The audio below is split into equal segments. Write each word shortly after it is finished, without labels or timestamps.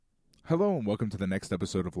Hello and welcome to the next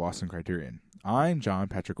episode of Lost in Criterion. I'm John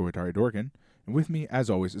Patrick Oitari Dorgan, and with me, as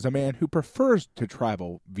always, is a man who prefers to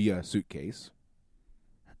travel via suitcase.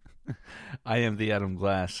 I am the Adam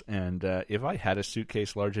Glass, and if I had a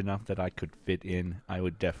suitcase large enough that I could fit in, I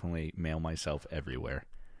would definitely mail myself everywhere.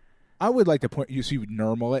 I would like to point you, so you would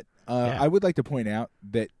normal it. Yeah. I would like to point out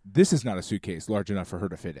that this is not a suitcase large enough for her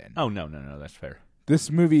to fit in. Oh, no, that's fair.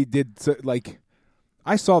 This movie did,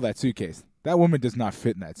 I saw that suitcase. That woman does not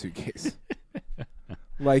fit in that suitcase.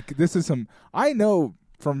 This is I know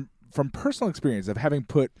from personal experience of having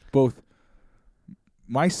put both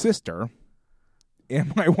my sister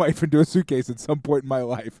and my wife into a suitcase at some point in my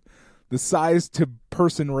life, the size to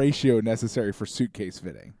person ratio necessary for suitcase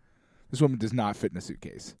fitting. This woman does not fit in a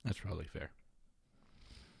suitcase. That's probably fair.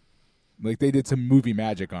 They did some movie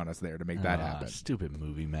magic on us there to make that happen. Stupid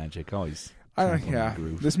movie magic. Always. Yeah,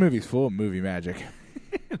 this movie's full of movie magic.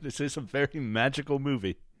 This is a very magical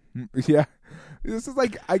movie. Yeah, this is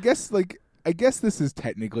I guess this is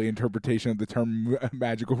technically interpretation of the term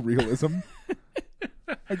magical realism.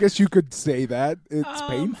 I guess you could say that. It's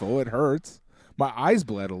painful. It hurts. My eyes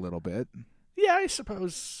bled a little bit. Yeah, I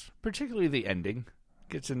suppose. Particularly the ending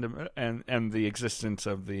gets into and the existence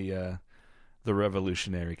of the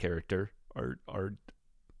revolutionary character are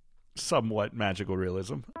somewhat magical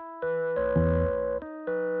realism.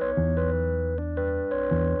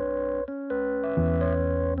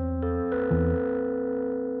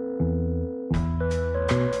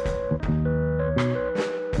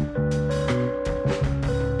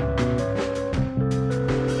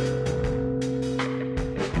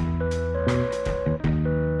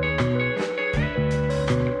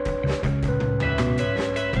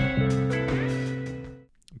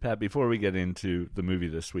 Pat, before we get into the movie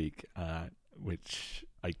this week, which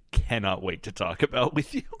I cannot wait to talk about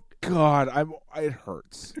with you. God, it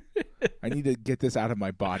hurts. I need to get this out of my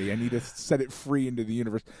body. I need to set it free into the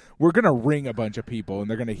universe. We're going to ring a bunch of people, and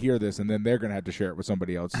they're going to hear this, and then they're going to have to share it with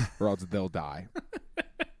somebody else, or else they'll die.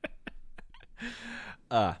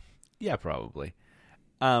 Yeah, probably.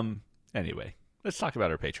 Anyway, let's talk about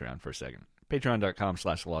our Patreon for a second.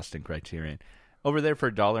 Patreon.com/LostInCriterion. Over there for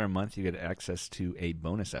 $1 a month, you get access to a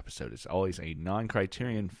bonus episode. It's always a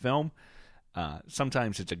non-Criterion film.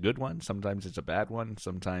 Sometimes it's a good one. Sometimes it's a bad one.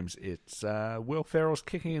 Sometimes it's Will Ferrell's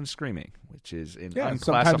Kicking and Screaming, which is an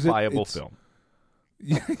unclassifiable film.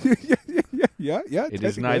 Yeah. It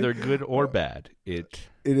is neither good or bad. It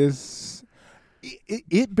is.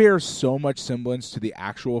 It bears so much semblance to the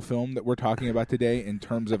actual film that we're talking about today in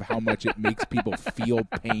terms of how much it makes people feel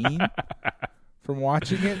pain from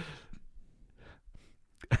watching it.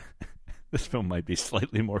 This film might be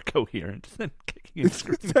slightly more coherent than Kicking and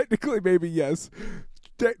Screaming. Technically, maybe, yes.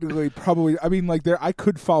 Technically, probably. I mean, I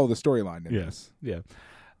could follow the storyline in this. Yeah.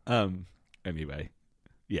 Anyway,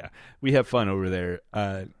 yeah. We have fun over there,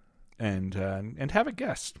 and have a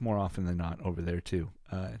guest more often than not over there, too.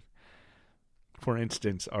 For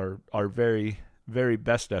instance, our very, very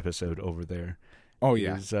best episode over there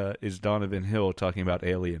is Donovan Hill talking about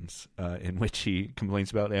aliens, in which he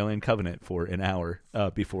complains about Alien Covenant for an hour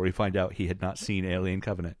before we find out he had not seen Alien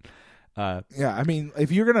Covenant. I mean,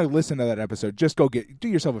 if you're going to listen to that episode, just do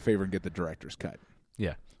yourself a favor and get the director's cut.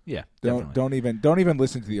 Yeah, Don't even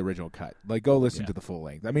listen to the original cut. Go listen to the full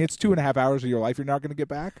length. I mean, it's 2.5 hours of your life you're not going to get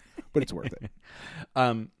back, but it's worth it.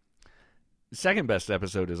 Second best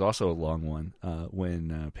episode is also a long one,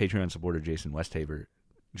 when Patreon supporter Jason Westhaver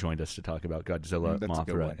joined us to talk about Godzilla,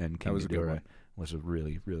 Mothra, and King Ghidorah. Was a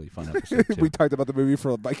really, really fun episode, too. We talked about the movie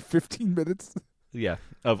for 15 minutes. Yeah,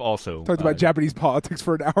 talked about Japanese politics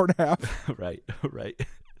for an hour and a half. Right.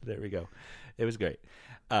 There we go. It was great.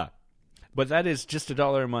 But that is just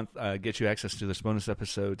 $1 a month, gets you access to this bonus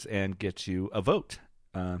episodes and gets you a vote.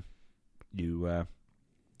 You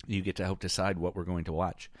get to help decide what we're going to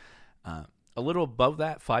watch. A little above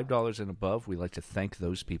that, $5 and above, we like to thank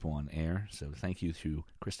those people on air. So thank you to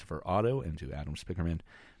Christopher Otto and to Adam Spickerman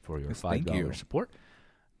for your $5 support.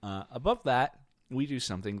 Above that, we do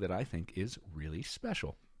something that I think is really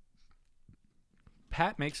special.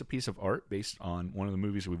 Pat makes a piece of art based on one of the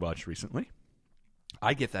movies we watched recently.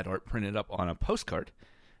 I get that art printed up on a postcard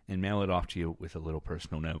and mail it off to you with a little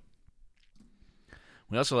personal note.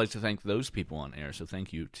 We also like to thank those people on air, so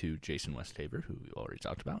thank you to Jason Westhaver, who we already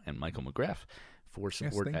talked about, and Michael McGrath for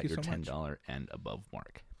support at your $10 and above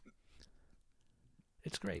mark.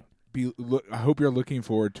 It's great. I hope you're looking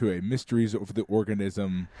forward to a Mysteries of the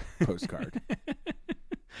Organism postcard. I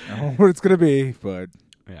don't know what it's going to be, but...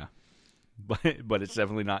 Yeah. But it's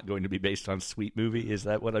definitely not going to be based on Sweet Movie. Is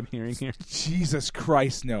that what I'm hearing here? Jesus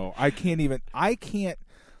Christ, no. I can't...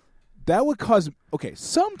 that would cause. Okay,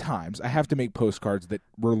 sometimes I have to make postcards that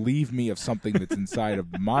relieve me of something that's inside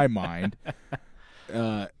of my mind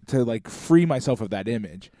to like free myself of that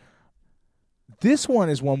image. This one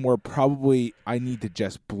is one where probably I need to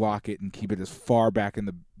just block it and keep it as far back in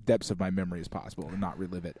the depths of my memory as possible and not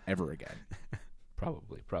relive it ever again.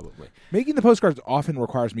 Probably. Making the postcards often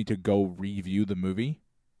requires me to go review the movie,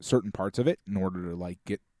 certain parts of it, in order to like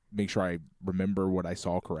make sure I remember what I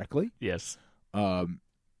saw correctly. Yes. I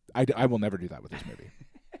will never do that with this movie.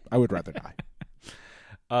 I would rather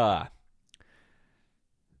die.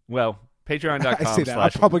 Well, patreon.com. I say that.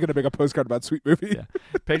 I'm probably going to make a postcard about Sweet Movie. Yeah.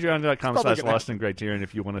 Patreon.com/Lost in Criterion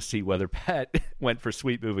if you want to see whether Pat went for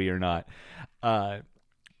Sweet Movie or not.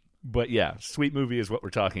 But yeah, Sweet Movie is what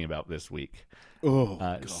we're talking about this week. Oh,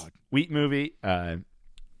 God. Sweet Movie,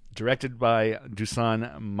 directed by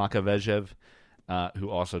Dusan Makavejev, who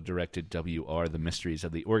also directed W.R. The Mysteries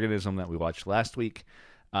of the Organism that we watched last week.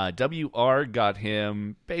 W.R. got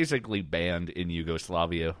him basically banned in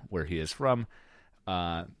Yugoslavia, where he is from,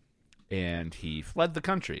 and he fled the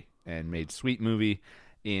country and made Sweet Movie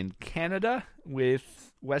in Canada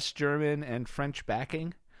with West German and French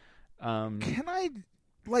backing. Can I,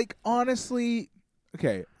 like, honestly?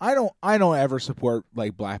 Okay, I don't ever support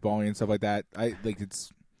like blackballing and stuff like that. I like it's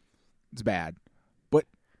bad, but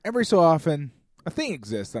every so often a thing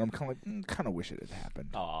exists that I'm kind of like kind of wish it had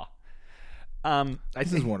happened.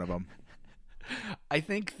 This is one of them. I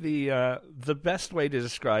think the best way to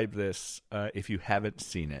describe this, if you haven't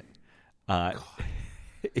seen it,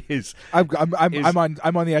 is I'm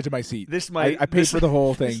on the edge of my seat. I paid for the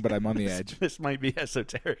whole thing, but I'm on the edge. This might be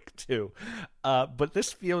esoteric too, but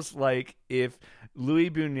this feels like if Louis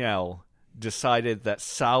Buñuel decided that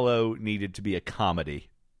Salo needed to be a comedy.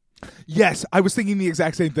 Yes, I was thinking the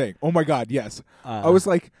exact same thing. Oh my God, yes. I was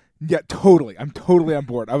like, yeah, totally. I'm totally on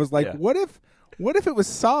board. I was like, what if it was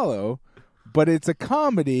Salo, but it's a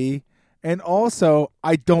comedy, and also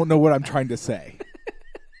I don't know what I'm trying to say.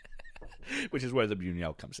 Which is where the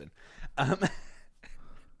Buñuel comes in.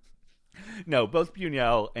 No, both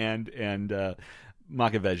Buñuel and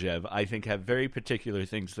Makavejev, I think, have very particular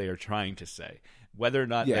things they are trying to say. Whether or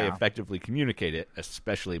not they effectively communicate it,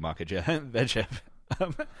 especially Makavejev.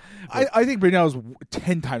 I think Buñuel is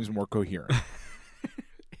 10 times more coherent.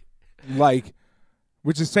 Like,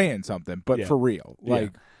 which is saying something, but for real.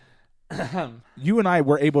 Like, you and I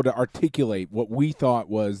were able to articulate what we thought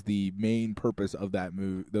was the main purpose of that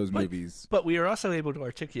movies. But we were also able to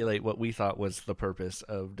articulate what we thought was the purpose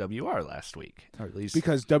of WR last week, or at least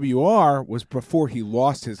because WR was before he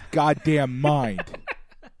lost his goddamn mind.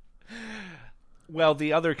 Well,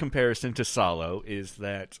 the other comparison to Salo is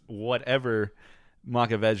that whatever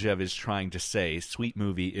Makavejev is trying to say, Sweet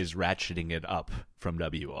Movie is ratcheting it up from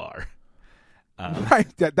WR. Right,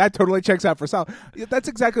 that totally checks out for Salo. That's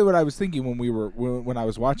exactly what I was thinking when I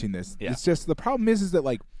was watching this. Yeah. It's just the problem is that,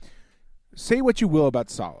 like, say what you will about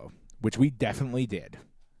Salo, which we definitely did.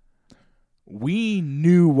 We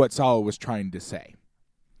knew what Salo was trying to say.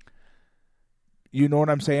 You know what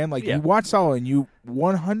I'm saying? Like, you watch Salo and you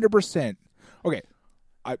 100%. Okay,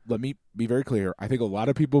 let me be very clear. I think a lot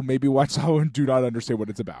of people maybe watch Salo and do not understand what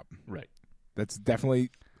it's about. Right. That's definitely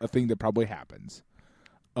a thing that probably happens.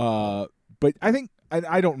 But I think,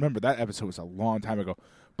 I don't remember, that episode was a long time ago.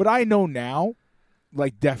 But I know now,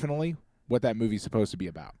 like, definitely what that movie's supposed to be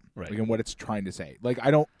about. Right. Like, and what it's trying to say. Like, I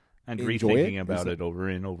don't enjoy rethinking about it over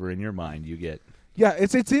and over in your mind, you get... Yeah,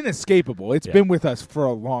 it's inescapable. It's been with us for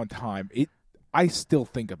a long time. I still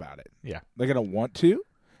think about it. Yeah. Like, I don't want to.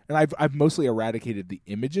 And I've mostly eradicated the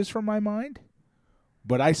images from my mind.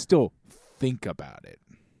 But I still think about it.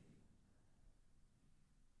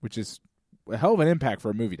 Which is a hell of an impact for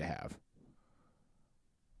a movie to have.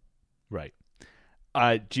 Right.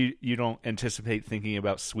 You don't anticipate thinking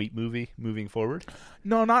about Sweet Movie moving forward?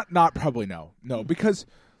 No, not probably no, because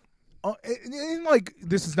like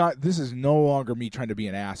this is no longer me trying to be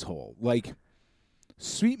an asshole. Like,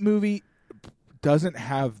 Sweet Movie doesn't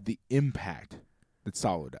have the impact that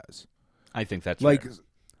Salo does. I think that's like fair.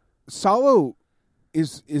 Salo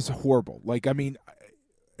is horrible. Like, I mean,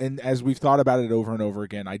 and as we've thought about it over and over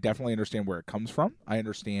again, I definitely understand where it comes from. I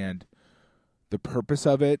understand the purpose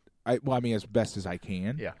of it. I mean, as best as I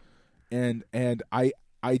can. Yeah. And I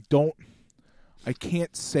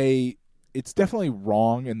can't say it's definitely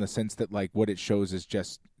wrong in the sense that, like, what it shows is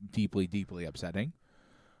just deeply, deeply upsetting.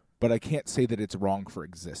 But I can't say that it's wrong for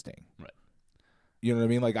existing. Right. You know what I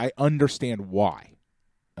mean? Like, I understand why.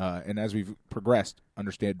 And as we've progressed,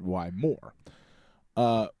 understand why more.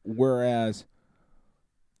 Whereas,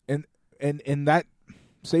 and that,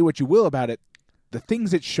 say what you will about it, the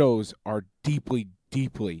things it shows are deeply,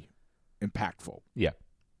 deeply impactful. Yeah.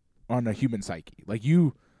 on a human psyche. Like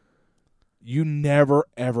you never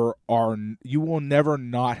ever are. You will never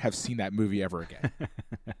not have seen that movie ever again.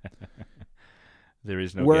 There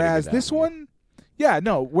is no. Whereas this one,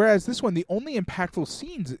 Whereas this one, the only impactful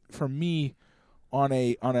scenes for me on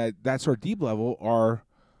a that sort of deep level are,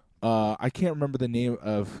 I can't remember the name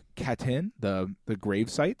of Katyn, the grave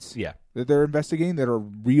sites. Yeah. That they're investigating that are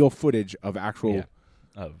real footage of actual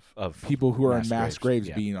of people who are in mass graves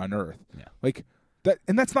yeah. being unearthed. Yeah. Like that,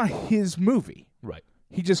 and that's not his movie. Right.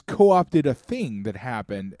 He just co-opted a thing that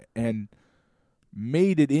happened and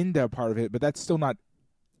made it into a part of it, but that's still not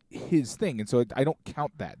his thing, and so I don't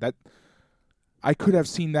count that. That I could have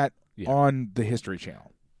seen that on the History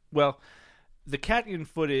Channel. Well, the Katyn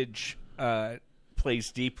footage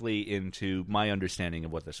plays deeply into my understanding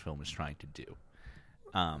of what this film is trying to do.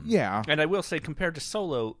 And I will say, compared to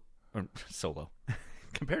Solo,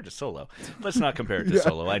 compared to Solo, let's not compare it to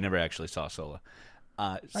Solo. I never actually saw Solo.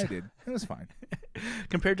 I did. It was fine.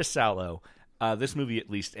 Compared to Solo, this movie at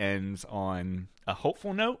least ends on a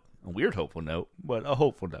hopeful note, a weird hopeful note, but a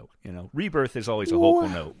hopeful note. You know, rebirth is always a hopeful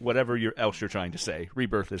note. Whatever else you're trying to say,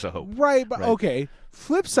 rebirth is a hope. Right, but okay.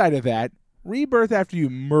 Flip side of that, rebirth after you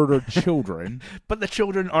murdered children. But the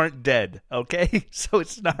children aren't dead, okay? So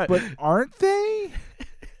it's not. But aren't they?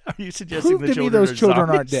 Are you suggesting Prove to me those children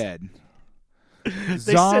aren't dead?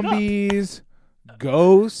 Zombies,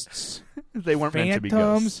 ghosts, they weren't phantoms, meant to be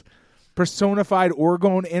ghosts. Personified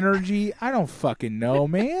orgone energy. I don't fucking know,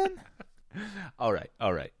 man. All right.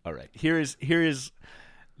 Here is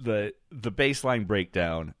the baseline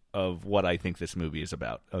breakdown of what I think this movie is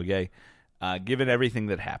about. Okay, given everything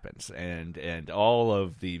that happens and all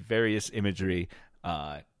of the various imagery,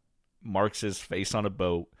 Marx's face on a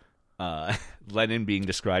boat, Lenin being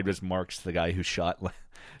described as Marx, the guy who shot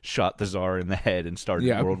the Tsar in the head and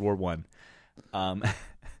started World War I,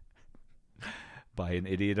 by an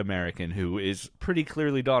idiot American who is pretty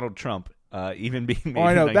clearly Donald Trump. Even being made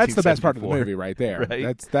I know in that's the best part of the movie right there.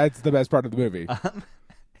 Right? That's the best part of the movie.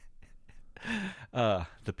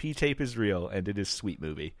 The P tape is real, and it is a sweet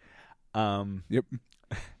movie. Yep.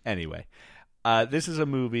 Anyway, this is a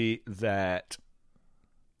movie that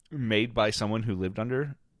made by someone who lived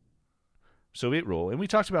under Soviet rule, and we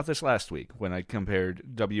talked about this last week when I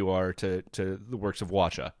compared WR to the works of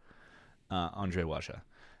Washa, Andrei Washa.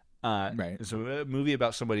 Right. It's a movie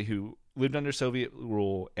about somebody who lived under Soviet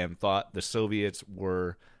rule and thought the Soviets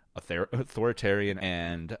were authoritarian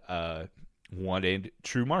and wanted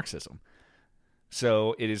true Marxism.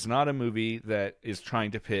 So it is not a movie that is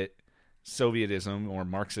trying to pit Sovietism or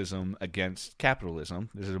Marxism against capitalism.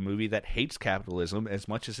 This is a movie that hates capitalism as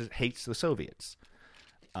much as it hates the Soviets,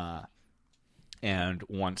 and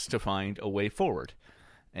wants to find a way forward.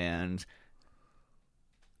 And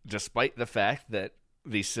despite the fact that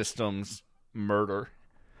these systems murder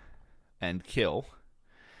and kill,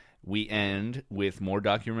 we end with more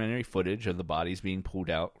documentary footage of the bodies being pulled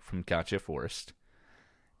out from Katya Forest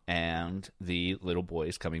and the little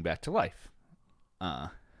boys coming back to life.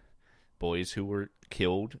 Boys who were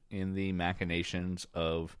killed in the machinations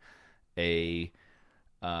of a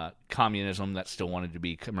communism that still wanted to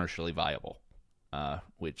be commercially viable,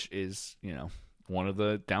 which is, one of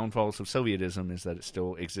the downfalls of Sovietism is that it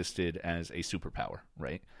still existed as a superpower,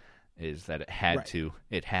 right? Is that it had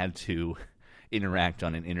to interact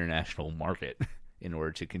on an international market in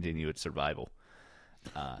order to continue its survival.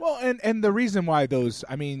 Well, and the reason why those,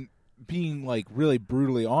 being like really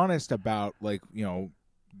brutally honest about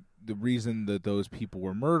the reason that those people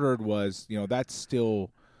were murdered was, that's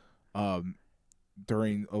still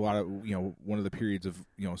during a lot of, one of the periods of,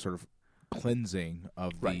 sort of cleansing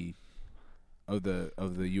of the of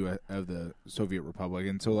the Soviet Republic,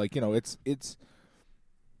 and so it's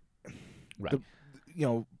right.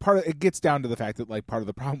 Part of it gets down to the fact that part of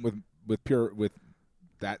the problem with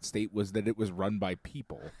that state was that it was run by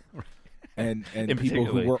people, and people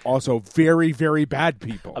who were also very, very bad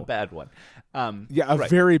people. A bad one,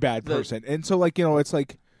 very bad person, and so it's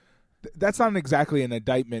that's not exactly an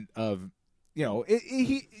indictment of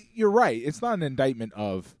you're right. It's not an indictment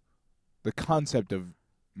of the concept of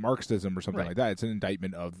Marxism or something like that. It's an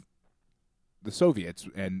indictment of the Soviets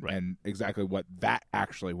and exactly what that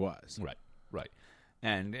actually was. Right.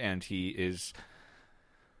 And he is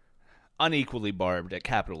unequally barbed at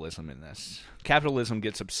capitalism in this. Capitalism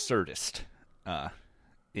gets absurdist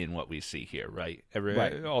in what we see here, right?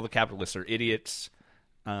 All the capitalists are idiots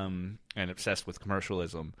and obsessed with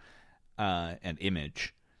commercialism and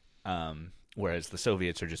image, whereas the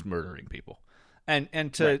Soviets are just murdering people. And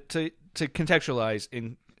to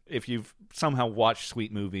contextualize, if you've somehow watched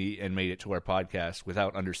Sweet Movie and made it to our podcast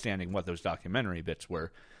without understanding what those documentary bits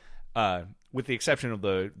were, with the exception of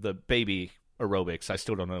the baby aerobics. I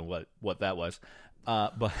still don't know what that was.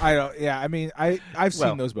 But I don't. Yeah, I mean, I've seen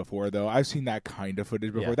Well- those before though. I've seen that kind of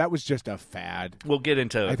footage before. Yeah. That was just a fad. we'll get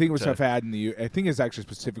into. I think it was to- a fad in the. I think it's actually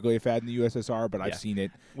specifically a fad in the USSR, but Yeah. I've seen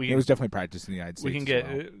it. We It was definitely practiced in the United States. we can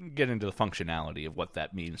as well. get into the functionality of what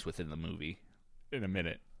that means within the movie in a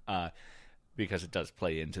minute, because it does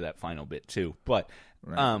play into that final bit too. But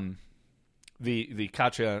Right. the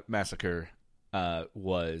Katya massacre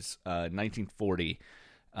was 1940.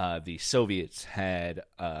 The Soviets had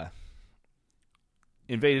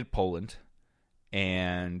invaded Poland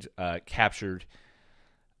and captured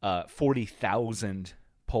 40,000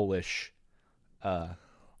 Polish. and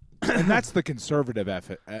that's the conservative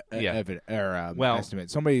Yeah. Well-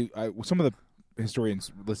 estimate. Somebody, some of the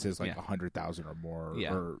historians list it as like Yeah. 100,000 or more,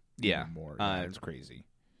 Yeah. or Yeah. even more. Yeah, it's crazy.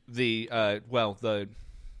 They had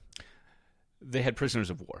prisoners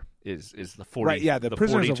of war. Is the 40 Right? Yeah, the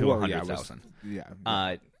prisoners 40 of to war. 100,000.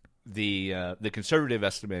 Yeah. The conservative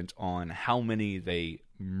estimate on how many they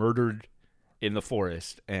murdered in the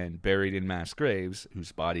forest and buried in mass graves,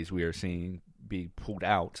 whose bodies we are seeing be pulled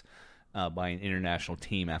out by an international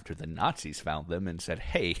team after the Nazis found them and said,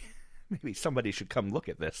 "Hey, maybe somebody should come look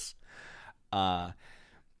at this,"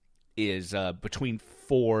 is between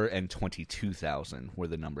 4 and 22,000 were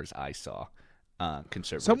the numbers I saw.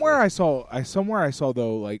 Conservatively. Somewhere I saw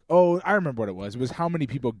though, like, I remember what it was. It was how many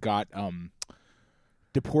people got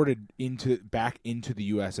deported back into the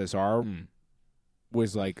USSR.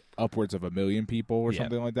 Was like upwards of 1 million people or Yeah.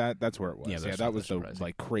 something like that. That's where it was. Yeah, Yeah, that's that not was that the surprising.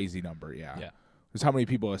 like crazy number. Yeah. Yeah. It was how many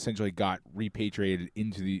people essentially got repatriated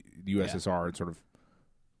into the USSR and sort of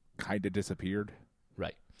kind of disappeared.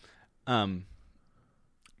 Right.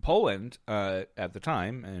 Poland, at the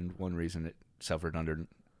time, and one reason it suffered under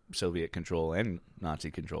Soviet control and Nazi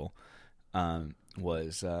control,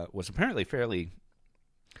 was apparently fairly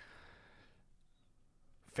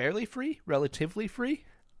free, relatively free.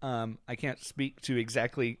 I can't speak to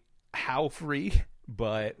exactly how free,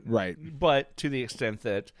 but Right. but to the extent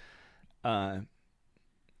that one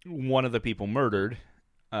of the people murdered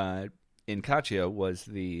in Katya was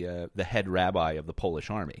the head rabbi of the Polish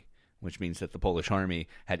army, which means that the Polish army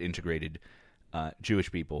had integrated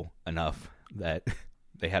Jewish people enough that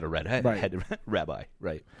they had a head rabbi,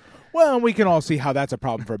 right? Well, we can all see how that's a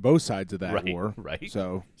problem for both sides of that Right, war. right.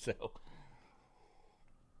 So,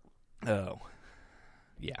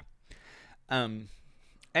 yeah.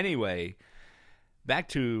 Anyway, back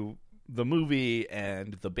to the movie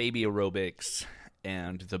and the baby aerobics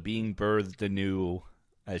and the being birthed anew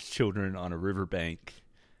as children on a riverbank,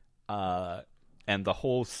 and the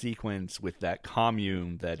whole sequence with that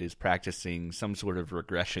commune that is practicing some sort of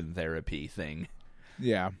regression therapy thing.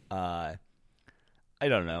 yeah. I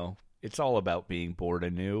don't know. It's all about being born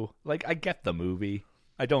anew. Like, I get the movie.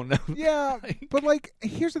 I don't know. Yeah, but like,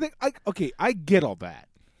 here's the thing. I get all that.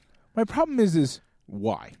 My problem is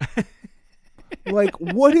why? Like,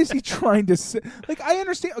 what is he trying to say? Like, I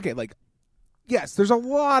understand. Okay, like, yes, there's a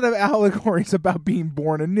lot of allegories about being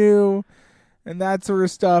born anew and that sort of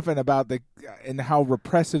stuff, and about and how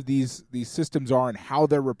repressive these systems are and how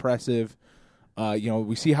they're repressive.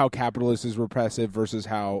 We see how capitalist is repressive versus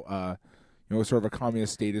how sort of a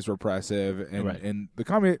communist state is repressive, and Right. and the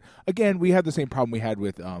communist, again, we had the same problem we had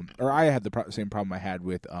with I had the same problem I had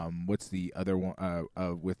with what's the other one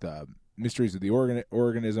with Mysteries of the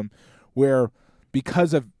Organism, where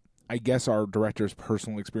because of, I guess, our director's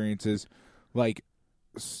personal experiences, like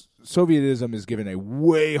Sovietism is given a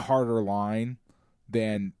way harder line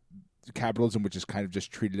than capitalism, which is kind of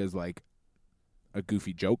just treated as like a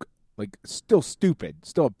goofy joke, like still stupid,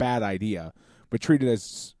 still a bad idea, but treated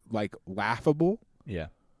as like laughable. Yeah.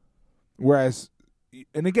 Whereas,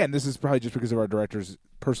 and again, this is probably just because of our director's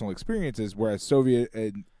personal experiences. Whereas Soviet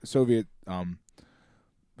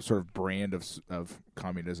sort of brand of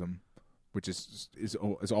communism, which is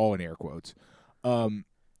all in air quotes,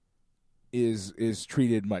 is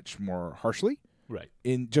treated much more harshly. Right.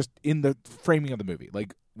 In the framing of the movie,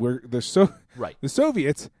 like where the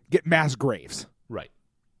Soviets get mass graves Right.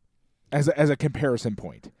 as a comparison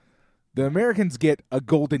point. The Americans get a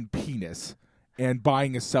golden penis and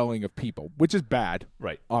buying and selling of people, which is bad,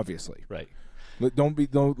 Right. obviously. Right.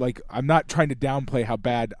 I'm not trying to downplay how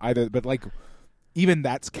bad either, but like even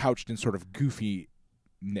that's couched in sort of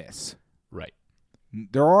goofiness. Right.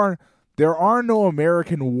 There are no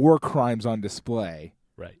American war crimes on display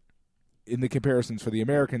Right. in the comparisons for the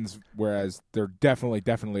Americans, whereas there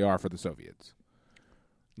definitely are for the Soviets,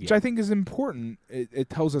 which Yeah. I think is important. It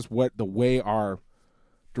tells us what the way our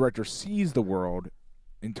director sees the world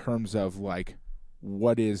in terms of like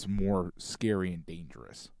what is more scary and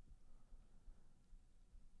dangerous.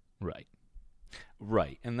 Right.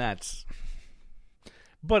 Right, and that's.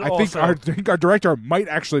 But I also, think our director might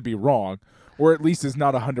actually be wrong, or at least is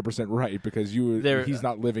not 100% right because he's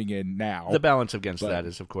not living in now. the balance against that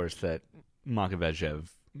is, of course, that Makavejev,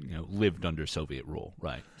 lived under Soviet rule,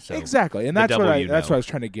 right? So exactly, and that's what I was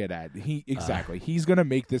trying to get at. He's going to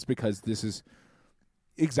make this because this is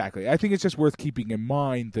exactly. I think it's just worth keeping in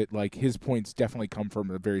mind that like his points definitely come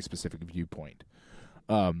from a very specific viewpoint.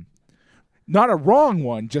 Not a wrong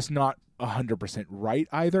one, just not 100% right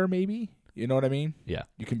either. Maybe you know what I mean? Yeah,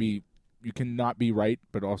 you can not be right,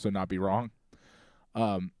 but also not be wrong.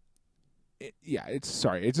 It's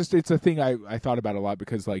a thing I thought about a lot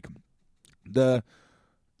because like the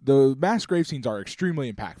mass grave scenes are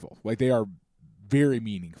extremely impactful. Like they are very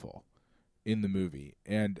meaningful in the movie,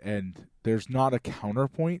 and there's not a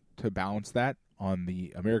counterpoint to balance that on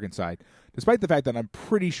the American side, despite the fact that I'm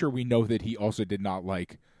pretty sure we know that he also did not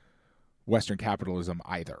like Western capitalism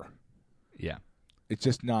either. Yeah, it's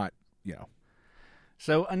just not,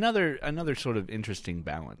 So another sort of interesting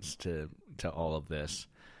balance to all of this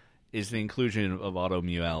is the inclusion of Otto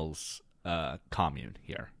Muel's commune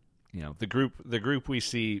here. The group we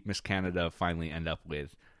see Miss Canada finally end up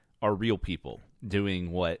with are real people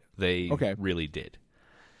doing what they really did.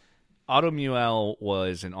 Otto Muel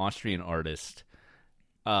was an Austrian artist,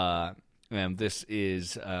 and this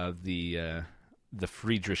is the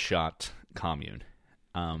Friedrichstadt commune.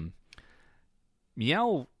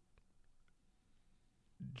 Muel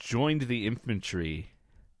joined the infantry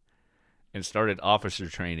and started officer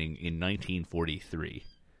training in 1943.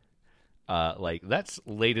 That's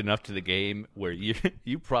late enough to the game where you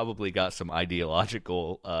probably got some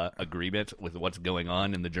ideological agreement with what's going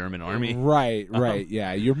on in the German army. Right.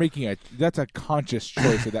 Yeah, you're making that's a conscious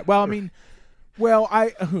choice of that. Well, I mean,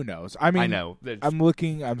 who knows? I mean, I know.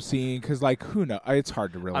 I'm seeing because like who knows? It's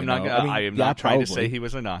hard to really. know. I am not trying to say he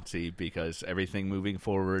was a Nazi because everything moving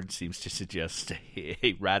forward seems to suggest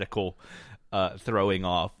a radical throwing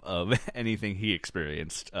off of anything he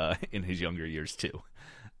experienced in his younger years too.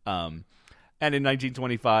 And in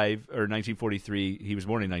 1925 or 1943, he was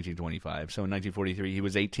born in 1925. So in 1943, he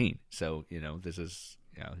was 18. So this is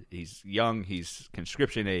he's young. He's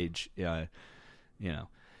conscription age. The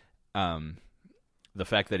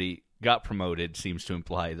fact that he got promoted seems to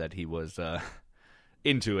imply that he was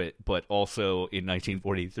into it. But also in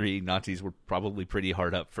 1943, Nazis were probably pretty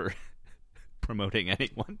hard up for promoting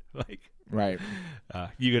anyone. Right.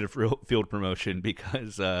 You get a field promotion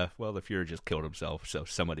because, the Fuhrer just killed himself, so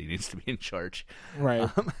somebody needs to be in charge. Right.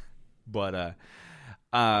 The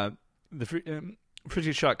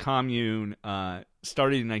Friedrichstadt Commune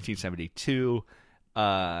started in 1972.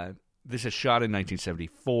 This is shot in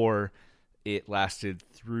 1974. It lasted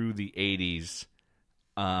through the 80s,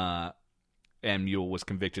 and Muel was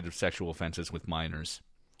convicted of sexual offenses with minors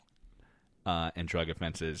and drug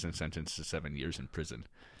offenses and sentenced to 7 years in prison.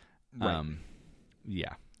 Right.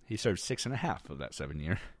 He served 6.5 of that 7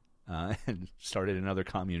 year and started another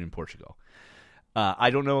commune in Portugal. I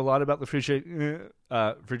don't know a lot about the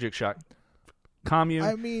Friedrichstadt commune.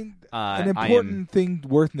 I mean, an important thing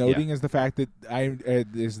worth noting is the fact that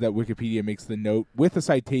is that Wikipedia makes the note with a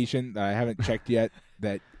citation that I haven't checked yet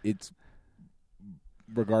that it's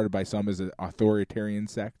regarded by some as an authoritarian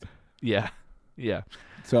sect. Yeah.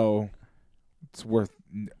 So it's worth.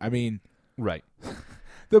 I mean, right.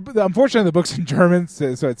 Unfortunately, the book's in German, so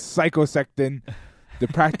it's Psychosekten, the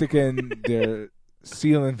Praktiken, der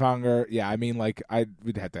Seelenfanger. Yeah, I mean, like,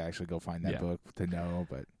 we'd have to actually go find that book to know,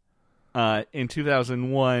 but. In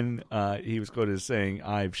 2001, he was quoted as saying,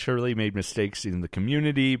 "I've surely made mistakes in the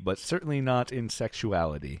community, but certainly not in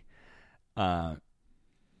sexuality." Says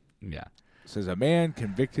a man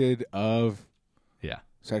convicted of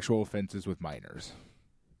sexual offenses with minors.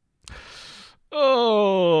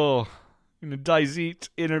 Oh, in a Die Zeit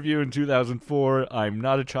interview in 2004, "I'm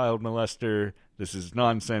not a child molester. This is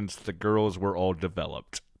nonsense. The girls were all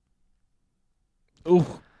developed."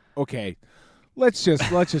 Ooh, okay. Let's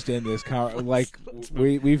just end this.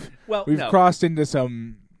 We've crossed into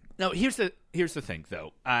some. No, here's the thing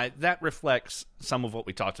though. That reflects some of what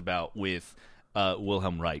we talked about with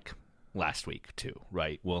Wilhelm Reich last week too,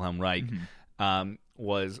 right? Wilhelm Reich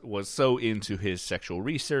was so into his sexual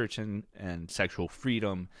research and sexual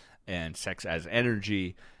freedom and sex as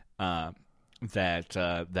energy that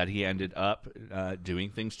he ended up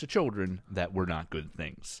doing things to children that were not good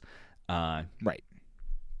things. Right.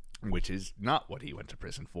 Which is not what he went to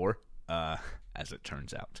prison for, as it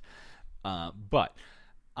turns out. But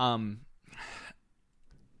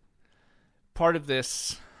part of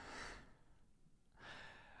this,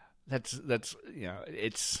 that's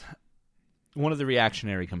it's one of the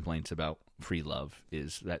reactionary complaints about free love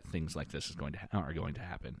is that things like this are going to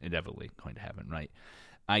happen, inevitably going to happen, right?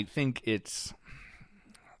 I think it's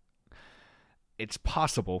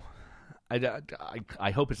possible.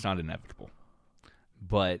 I hope it's not inevitable,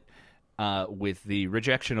 but with the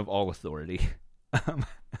rejection of all authority,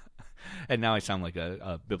 and now I sound like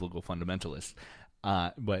a biblical fundamentalist,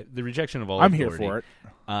 but the rejection of all I'm authority, here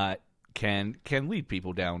for it. Can lead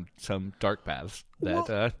people down some dark paths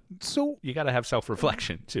that so you got to have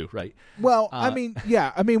self-reflection too, right? well, I mean,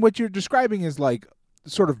 yeah, I mean, what you're describing is like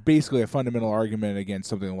sort of basically a fundamental argument against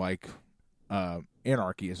something like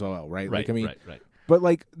anarchy as well, right? Right, like, I mean, right. But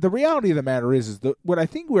like the reality of the matter is what I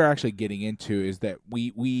think we're actually getting into is that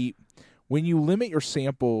we when you limit your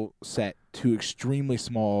sample set to extremely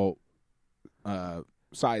small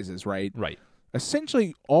sizes, right? Right.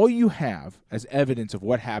 Essentially, all you have as evidence of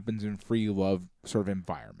what happens in free love sort of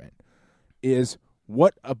environment is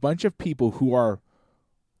what a bunch of people who are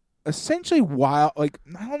essentially wild, like,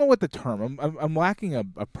 I don't know what the term, I'm lacking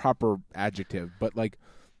a proper adjective, but like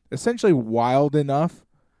essentially wild enough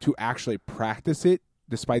to actually practice it,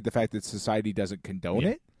 despite the fact that society doesn't condone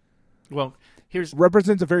it. Well,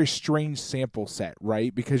 represents a very strange sample set,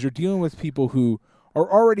 right? Because you're dealing with people who are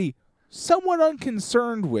already somewhat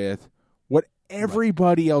unconcerned with what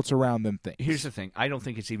everybody else around them thinks. Here's the thing. I don't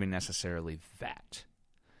think it's even necessarily that.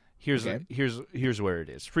 Here's where it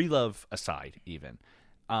is. Free love aside, even.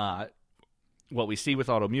 What we see with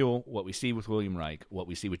Otto Muehl, what we see with William Reich, what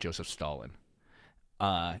we see with Joseph Stalin,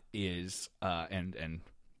 is and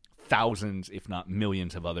thousands, if not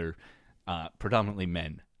millions, of other predominantly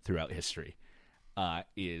men throughout history,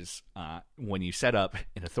 is when you set up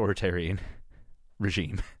an authoritarian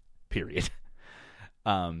regime, period.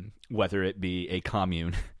 Whether it be a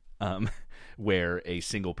commune where a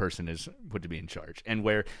single person is put to be in charge, and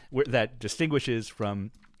where that distinguishes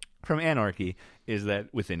from anarchy is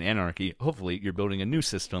that within anarchy, hopefully you're building a new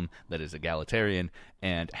system that is egalitarian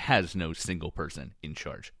and has no single person in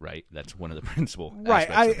charge, right? That's one of the principal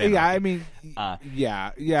aspects of anarchy. I mean,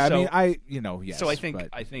 yes. So I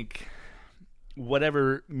think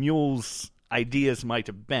whatever Muehl's ideas might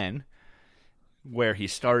have been, where he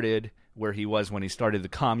started, where he was when he started the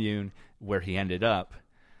commune, where he ended up,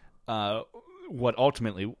 what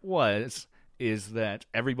ultimately is that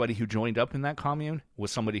everybody who joined up in that commune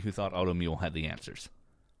was somebody who thought Otto Muehl had the answers,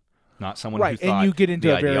 not someone who thought and you get into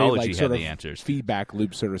the a very ideology like sort had of the answers. Feedback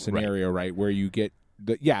loop sort of scenario, right? Where you get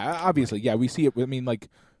obviously, we see it. I mean, like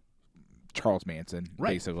Charles Manson,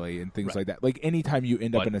 basically, and things like that. Like anytime you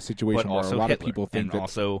end up in a situation where a lot Hitler, of people think and that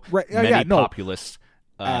also many populists.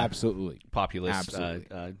 Absolutely.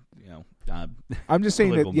 I'm just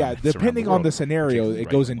saying that, depending on the scenario, it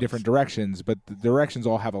goes in different directions, but the directions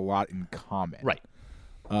all have a lot in common. Right.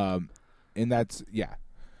 And that's,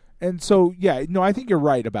 And so, I think you're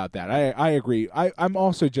right about that. I agree. I'm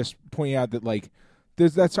also just pointing out that, like,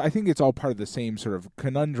 I think it's all part of the same sort of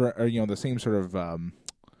conundrum, or, the same sort of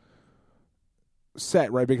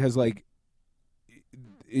set, right? Because, like,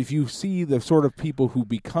 if you see the sort of people who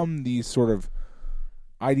become these sort of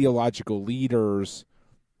ideological leaders,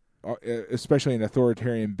 especially an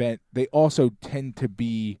authoritarian bent, they also tend to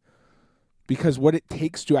be, because what it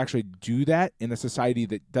takes to actually do that in a society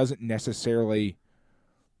that doesn't necessarily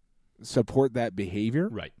support that behavior,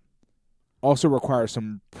 right, also requires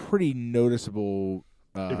some pretty noticeable.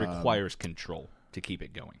 It requires control to keep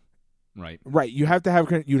it going. Right. You'd have to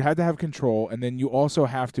have control, and then you also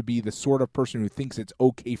have to be the sort of person who thinks it's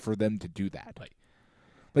okay for them to do that. Right.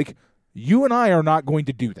 Like, you and I are not going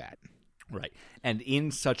to do that. Right. And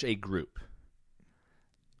in such a group,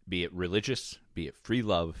 be it religious, be it free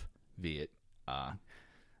love, be it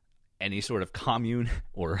any sort of commune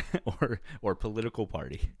or political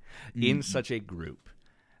party, in such a group,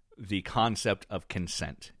 the concept of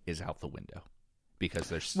consent is out the window because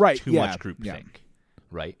there's too much groupthink.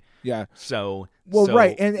 Right. Yeah. So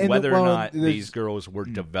right, and whether or not these girls were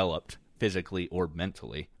developed physically or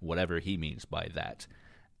mentally, whatever he means by that,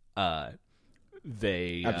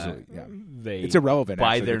 they it's irrelevant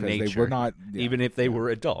by actually, their because nature. They were not, even if they were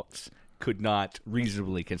adults, could not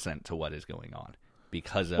reasonably consent to what is going on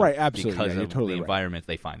because of the environment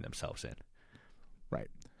they find themselves in. Right.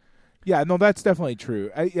 Yeah. No, that's definitely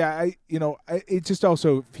true. It just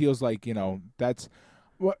also feels like that's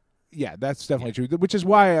what. Yeah, that's definitely true. Which is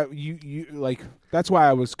why that's why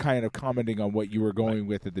I was kind of commenting on what you were going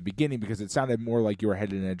with at the beginning, because it sounded more like you were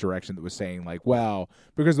headed in a direction that was saying, like, well,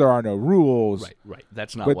 because there are no rules. Right.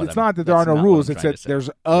 That's not. But it's not that there are no rules. It's that there's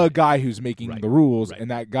a guy who's making the rules, and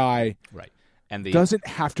that guy and doesn't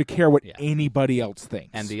have to care what anybody else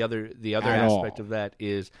thinks. And the other aspect of that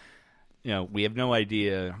is, we have no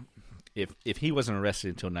idea if he wasn't arrested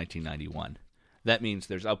until 1991, that means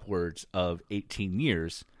there's upwards of 18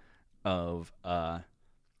 years of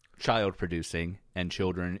child producing and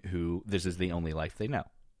children who this is the only life they know.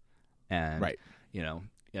 And, Right.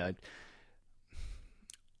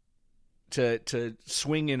 To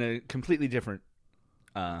swing in a completely different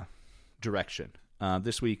direction.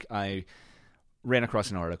 This week I ran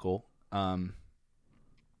across an article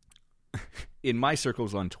in my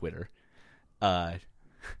circles on Twitter.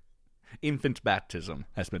 Infant baptism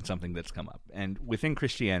has been something that's come up, and within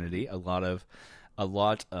Christianity, a lot of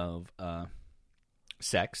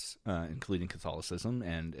sects, including Catholicism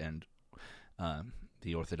and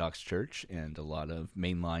the Orthodox Church, and a lot of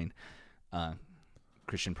mainline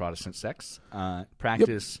Christian Protestant sects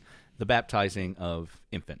practice the baptizing of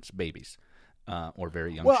infants, babies, or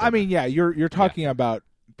very young. Well, children. I mean, yeah, you're talking about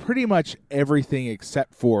pretty much everything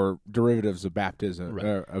except for derivatives of baptism, Right.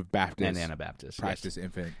 Of Baptist and Anabaptist practice yes.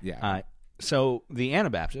 infant. Yeah. So the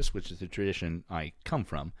Anabaptists, which is the tradition I come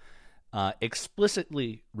from,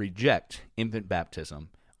 explicitly reject infant baptism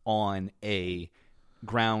on a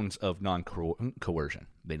grounds of non-coercion.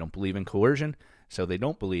 They don't believe in coercion, so they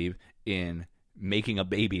don't believe in making a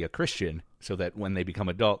baby a Christian so that when they become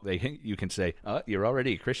adult, you can say, you're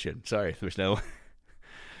already a Christian. Sorry, there's no...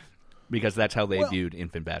 because that's how they viewed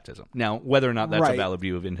infant baptism. Now, whether or not that's a valid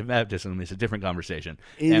view of infant baptism is a different conversation.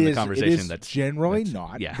 The conversation that's generally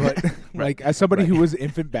not. Yeah. But like as somebody who was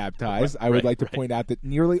infant baptized, I would like to point out that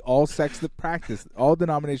nearly all sects that practice, all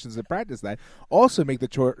denominations that practice that, also make the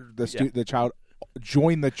child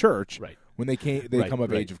join the church when they come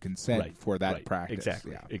of age of consent for that practice.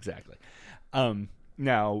 Exactly.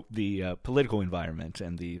 Now, the political environment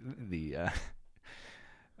and the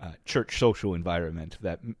church social environment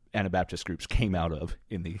that Anabaptist groups came out of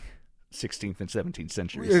in the 16th and 17th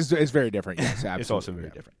centuries is very different. Yes, absolutely. It's also very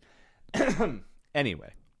different.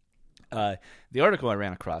 Anyway, the article I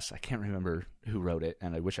ran across, I can't remember who wrote it,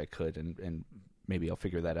 and I wish I could, and maybe I'll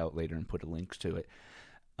figure that out later and put a link to it,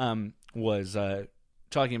 was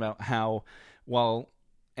talking about how while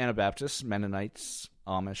Anabaptists, Mennonites,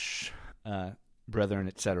 Amish, Brethren,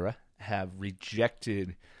 etc., have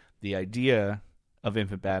rejected the idea of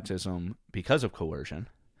infant baptism because of coercion,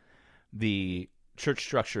 the church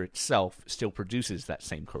structure itself still produces that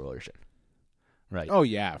same coercion. Right. Oh,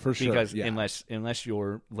 yeah, for sure. Because unless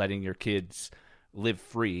you're letting your kids live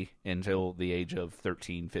free until the age of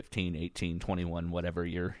 13, 15, 18, 21, whatever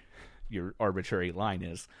your arbitrary line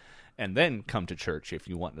is, and then come to church if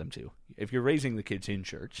you want them to. If you're raising the kids in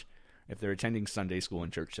church, if they're attending Sunday school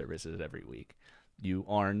and church services every week, you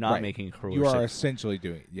are not making coercive. You are essentially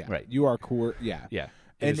doing it. Yeah. Right. You are Yeah.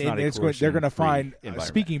 And they're going to find,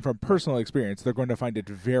 speaking from personal experience, they're going to find it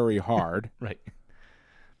very hard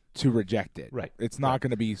to reject it. Right. It's not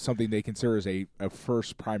going to be something they consider as a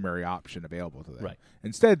first primary option available to them. Right.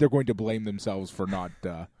 Instead, they're going to blame themselves for not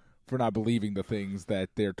believing the things that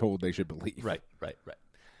they're told they should believe. Right.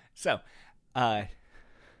 So,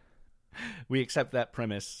 we accept that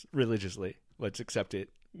premise religiously. Let's accept it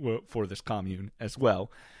for this commune as well.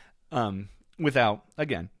 Without,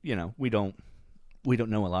 again, we don't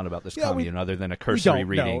know a lot about this commune other than a cursory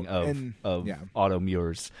reading of Otto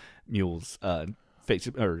Muir's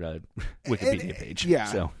Facebook or Wikipedia page. Yeah.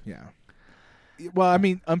 So. Yeah. Well, I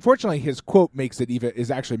mean, unfortunately, his quote makes it is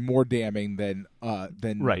actually more damning than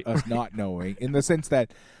us not knowing, in the sense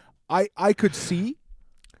that I could see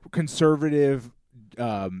conservative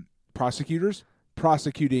prosecutors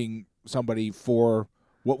prosecuting somebody for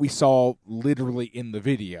what we saw literally in the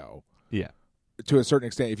video. Yeah. To a certain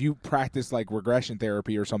extent, if you practice like regression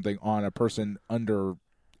therapy or something on a person under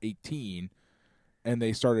 18 and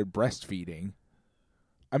they started breastfeeding,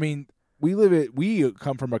 I mean, we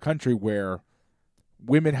come from a country where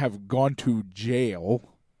women have gone to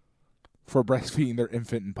jail for breastfeeding their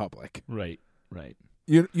infant in public. Right.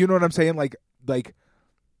 You know what I'm saying? Like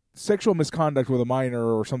sexual misconduct with a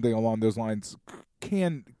minor or something along those lines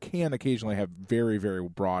can occasionally have very, very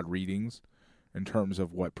broad readings in terms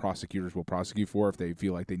of what prosecutors will prosecute for if they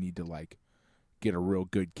feel like they need to like get a real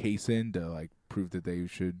good case in to like prove that they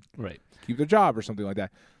should keep their job or something like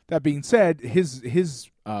that. That being said,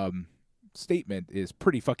 his statement is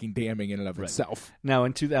pretty fucking damning in and of itself. Now,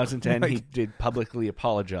 in 2010, he did publicly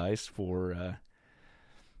apologize for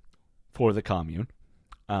the commune.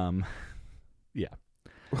 Yeah.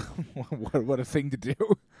 What a thing to do.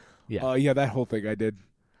 Yeah. Yeah, that whole thing I did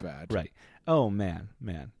bad. Right. Oh, man.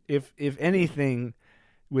 If anything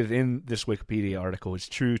within this Wikipedia article is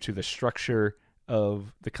true to the structure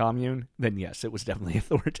of the commune, then yes, it was definitely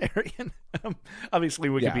authoritarian. Obviously,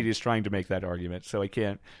 Wikipedia is trying to make that argument, so I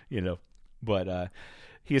can't, but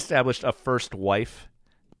he established a first wife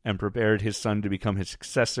and prepared his son to become his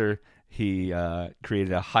successor. He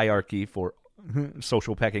created a hierarchy for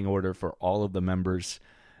social pecking order for all of the members.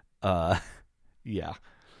 Yeah.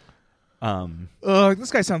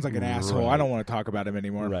 This guy sounds like an asshole. Right. I don't want to talk about him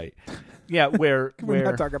anymore. Right. Yeah, where Can we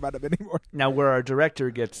not talk about him anymore? now where our director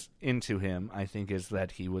gets into him, I think, is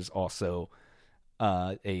that he was also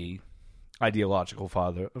a ideological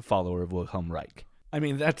follower of Wilhelm Reich. I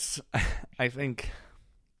mean, that's, I think,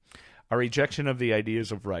 a rejection of the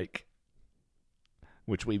ideas of Reich,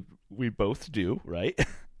 which we both do, right?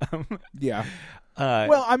 Yeah.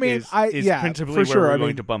 Well, I mean, is principally for where sure. we're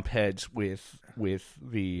going to bump heads with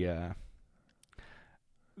the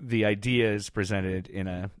ideas presented in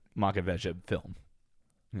a Machiavelli film.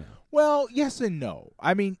 Yeah. Well, yes and no.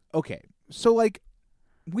 I mean, okay. So, like,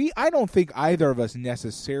 I don't think either of us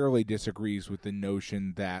necessarily disagrees with the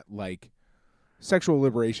notion that, like, sexual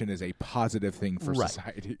liberation is a positive thing for Right.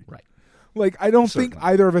 society. Right. Like, I don't Certainly. think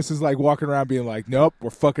either of us is, like, walking around being like, nope, we're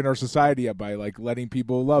fucking our society up by, like, letting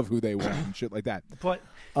people love who they want and shit like that. But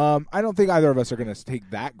I don't think either of us are going to take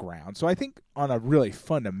that ground. So I think on a really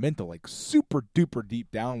fundamental, like, super duper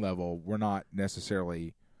deep down level, we're not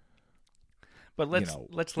necessarily,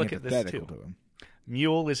 let's look at this antithetical too. to him.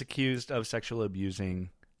 Mule is accused of sexually abusing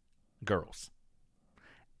girls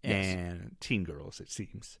Yes. and teen girls, it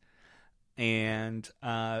seems. And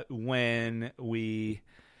when we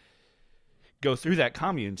go through that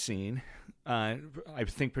commune scene, I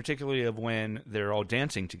think particularly of when they're all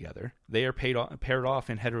dancing together, they are paired off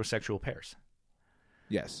in heterosexual pairs.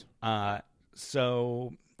 Yes.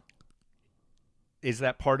 So is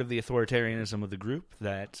that part of the authoritarianism of the group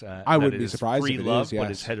that I that wouldn't be is surprised free if it love, is, yes.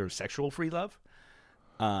 but is heterosexual free love?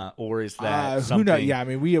 Or is that Who something? knows? Yeah, I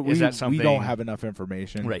mean, we that something- don't have enough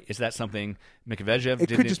information. Right. Is that something Machiavelli It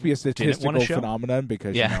could just be a didn't statistical want to show? phenomenon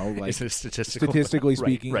because, Yeah. you know, like, It's a statistical statistically right,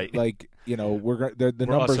 speaking, right. like, you know, the We're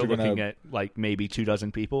numbers also are going looking to, at like maybe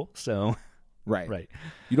 24 people. So right. right,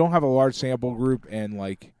 You don't have a large sample group and,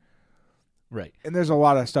 like, right. and there's a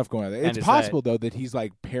lot of stuff going on. And It's is possible, though, that he's,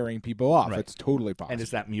 like, pairing people off. Right. It's totally possible. And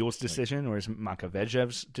is that Mule's decision, or is it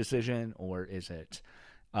Machiavell's decision, or is it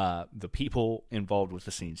the people involved with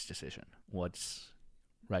the scene's decision? What's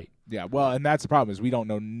right? Yeah, well, and that's the problem is we don't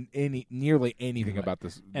know nearly anything Right. about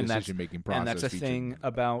this And that's- decision-making process. And that's a featured. thing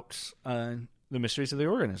about the mysteries of the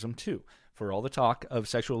organism too. For all the talk of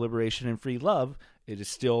sexual liberation and free love, it is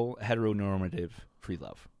still heteronormative free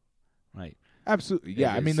love, right? Absolutely,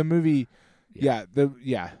 yeah. It I mean, is- the movie,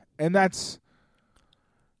 and that's,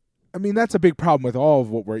 I mean, that's a big problem with all of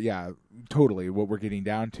what we're, totally what we're getting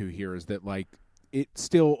down to here is that, like, it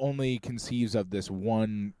still only conceives of this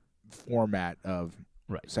one format of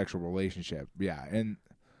Right. sexual relationship, and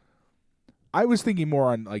I was thinking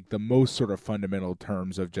more on, like, the most sort of fundamental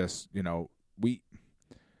terms of just, you know, we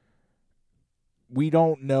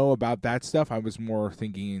don't know about that stuff. I was more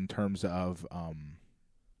thinking in terms of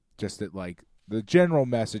just that, like, the general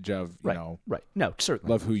message of, you know, Right. No,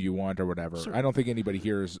 certainly. love who you want or whatever. Certainly. I don't think anybody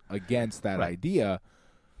here is against that Right. idea.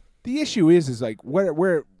 The issue is like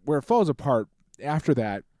where it falls apart after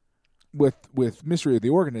that with Mystery of the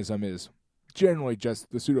Organism is generally just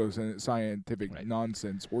the pseudoscientific Right.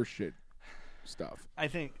 nonsense horseshit stuff. I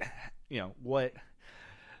think, you know, what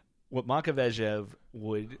Machiavelli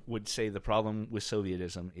would say the problem with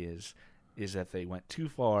Sovietism is that they went too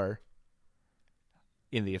far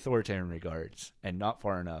in the authoritarian regards and not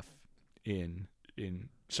far enough in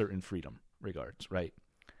certain freedom regards, right?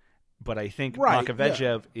 But I think Right,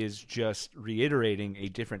 Machiavelli is just reiterating a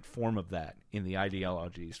different form of that in the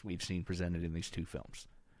ideologies we've seen presented in these two films,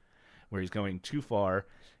 where he's going too far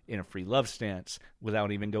in a free love stance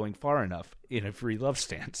without even going far enough in a free love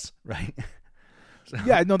stance, right? So,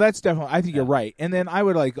 Yeah, no, that's definitely. I think you're right. And then I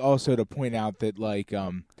would like also to point out that like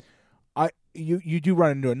you do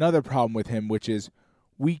run into another problem with him, which is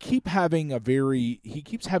he keeps having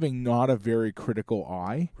not a very critical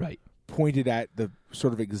eye right. pointed at the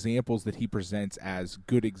sort of examples that he presents as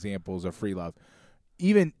good examples of free love,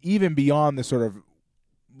 even beyond the sort of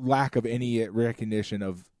lack of any recognition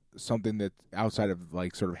of something that's outside of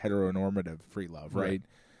like sort of heteronormative free love, right?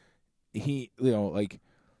 He, you know, like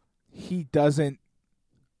he doesn't.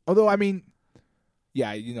 Although, I mean,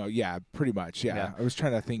 pretty much, yeah. I was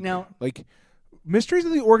trying to think. Now, like, Mysteries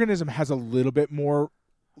of the Organism has a little bit more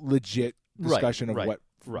legit discussion of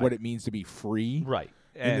what it means to be free, right?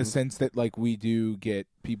 In the sense that, like, we do get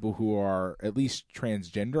people who are at least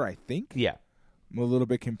transgender, I think. Yeah. I'm a little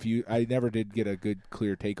bit confused. I never did get a good,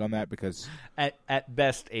 clear take on that because... At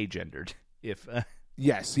best, agendered. If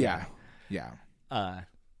yes, yeah.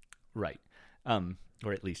 Right.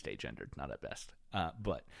 Or at least agendered, not at best.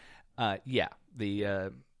 But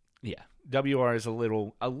the Yeah, WR is a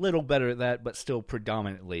little better at that, but still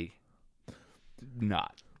predominantly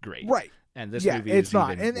not great. Right. And this Yeah, movie it's is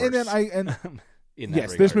not. even And then worse in that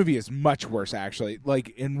yes, regard. this movie is much worse, actually, like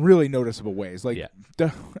in really noticeable ways. Like,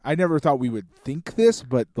 Yeah. I never thought we would think this,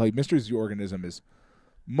 but like Mysteries of the Organism is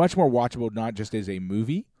much more watchable, not just as a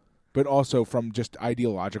movie, but also from just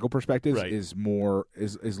ideological perspectives. Right. Is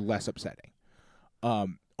less upsetting.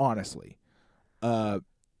 Honestly,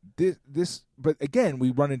 this, but again,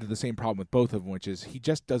 we run into the same problem with both of them, which is he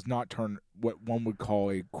just does not turn what one would call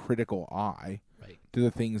a critical eye Right. to the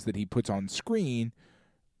things that he puts on screen,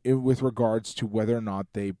 with regards to whether or not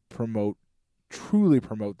they truly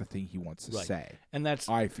promote the thing he wants to Right. say. And that's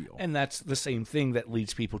I feel. And that's the same thing that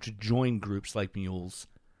leads people to join groups like Mule's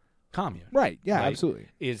Commune. Right. Yeah, right? absolutely.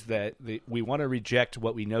 Is that we want to reject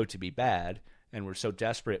what we know to be bad, and we're so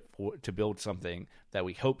desperate to build something that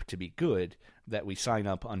we hope to be good that we sign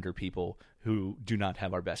up under people who do not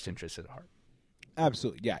have our best interests at heart.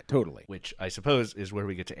 Absolutely. Yeah, totally. Which I suppose is where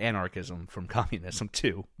we get to anarchism from communism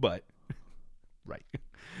too. But right,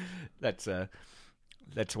 that's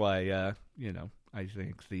why I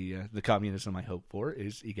think the communism I hope for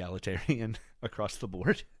is egalitarian across the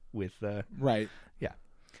board with right. Yeah.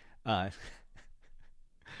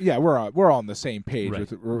 Yeah, we're all on the same page Right,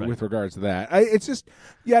 with regards to that. It's just,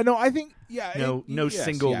 yeah, no, I think, yeah, no yes,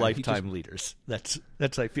 single yeah, lifetime leaders. That's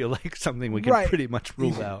I feel like something we can Right. pretty much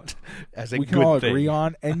rule out as a we good can all thing. agree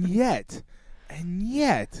on, and yet,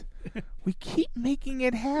 we keep making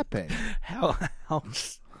it happen. How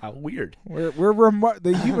weird.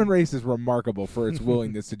 The human race is remarkable for its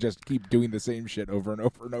willingness to just keep doing the same shit over and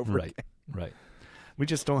over and over. Right, again. right. We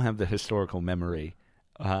just don't have the historical memory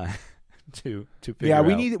to figure Yeah, out.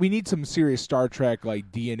 we need some serious Star Trek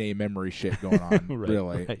like DNA memory shit going on. Right,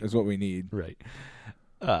 really, right. is what we need. Right.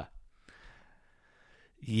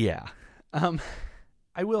 Yeah.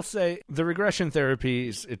 I will say the regression therapy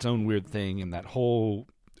is its own weird thing, and that whole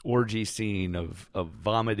orgy scene of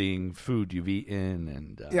vomiting food you've eaten,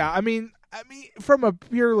 and Yeah, I mean, from a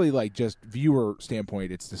purely like just viewer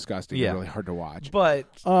standpoint, it's disgusting. Yeah. And really hard to watch. but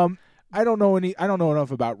I don't know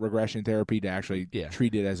enough about regression therapy to actually Yeah.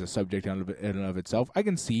 treat it as a subject in and of itself. I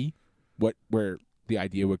can see where the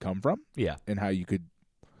idea would come from yeah, and how you could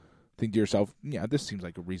think to yourself, yeah, this seems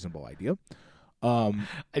like a reasonable idea. I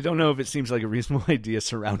don't know if it seems like a reasonable idea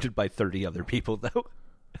surrounded by 30 other people though.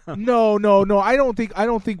 No. I don't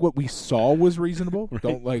think what we saw was reasonable.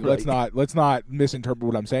 Let's not misinterpret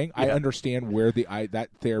what I'm saying. I understand where that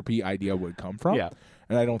therapy idea would come from. Yeah.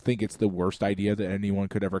 And I don't think it's the worst idea that anyone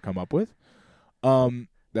could ever come up with.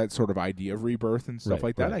 That sort of idea of rebirth and stuff Right,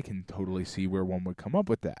 like that, right. I can totally see where one would come up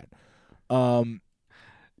with that.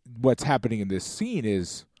 What's happening in this scene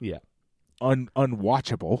is Yeah.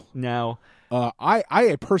 unwatchable. Now, I,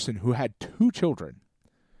 a person who had 2 children,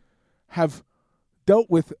 have dealt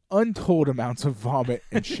with untold amounts of vomit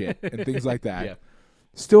and shit and things like that. Yeah.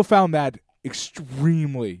 Still found that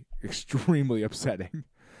extremely, extremely upsetting.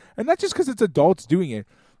 And not just because it's adults doing it,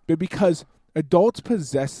 but because adults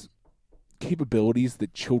possess capabilities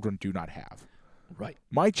that children do not have. right.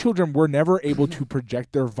 My children were never able to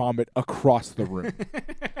project their vomit across the room.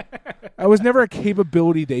 That was never a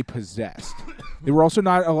capability they possessed. They were also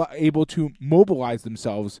not able to mobilize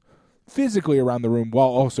themselves physically around the room while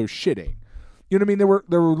also shitting. You know what I mean?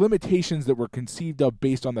 There were limitations that were conceived of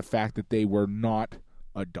based on the fact that they were not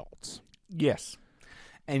adults. Yes.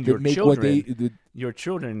 And That your make children, your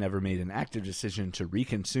children never made an active decision to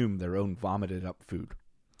reconsume their own vomited up food.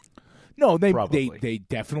 No, Probably. they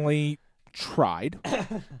definitely tried.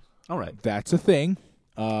 All right. That's a thing.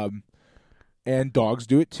 And dogs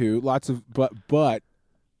do it too. Lots of but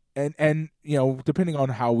and you know, depending on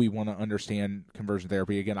how we want to understand conversion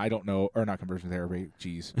therapy, again, I don't know, or not conversion therapy,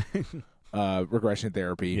 geez. Regression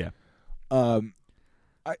therapy. Yeah. I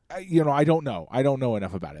don't know. I don't know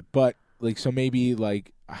enough about it. But like, so maybe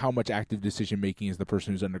like how much active decision making is the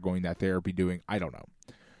person who's undergoing that therapy doing? I don't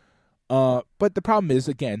know. But the problem is,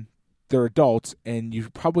 again, they're adults, and you're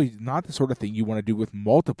probably not the sort of thing you want to do with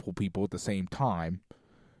multiple people at the same time.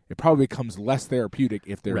 It probably becomes less therapeutic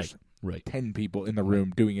if there's Right. 10 people in the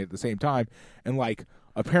room doing it at the same time, and like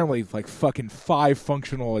apparently like fucking 5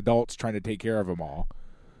 functional adults trying to take care of them all.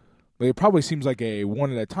 Like, it probably seems like a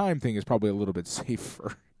one at a time thing is probably a little bit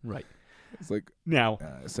safer. Right. It's like, Now,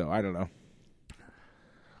 so I don't know.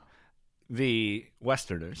 the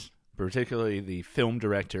Westerners, particularly the film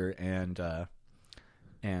director and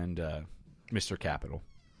Mr. Capital,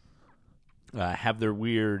 have their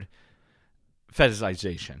weird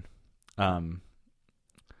fetishization.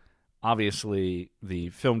 Obviously, the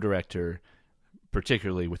film director,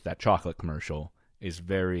 particularly with that chocolate commercial, is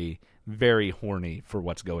very, very horny for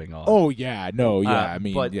what's going on. Oh yeah, no, yeah. I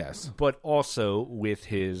mean, but, yes. But also with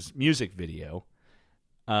his music video,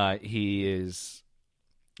 he is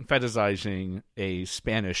fetishizing a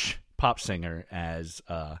Spanish pop singer as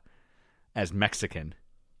Mexican.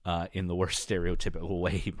 In the worst stereotypical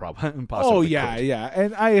way he possibly Oh yeah, could. yeah,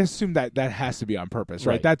 and I assume that has to be on purpose,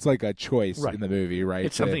 right? That's like a choice in the movie, right?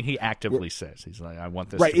 It's something he actively says. He's like, I want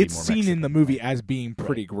this. Right, to be it's more seen Mexican. in the movie as being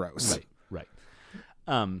pretty gross. Right.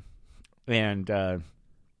 And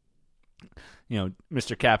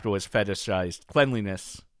Mr. Capital has fetishized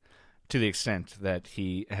cleanliness to the extent that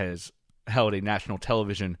he has held a national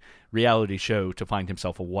television reality show to find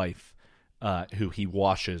himself a wife who he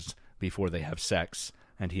washes before they have sex.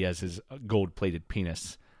 And he has his gold-plated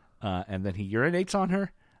penis, and then he urinates on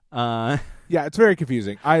her. Yeah, it's very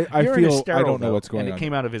confusing. I feel sterile, I don't know what's going on. And it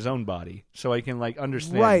came out of his own body, so I can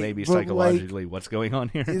understand maybe psychologically what's going on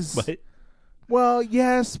here. But well,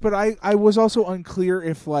 yes, but I was also unclear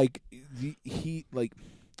if I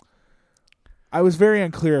was very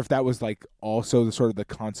unclear if that was also the sort of the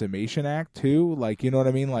consummation act too. You know what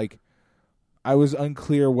I mean? I was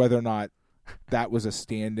unclear whether or not that was a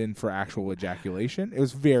stand-in for actual ejaculation. It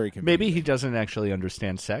was very confusing. Maybe he doesn't actually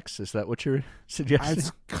understand sex. Is that what you're suggesting?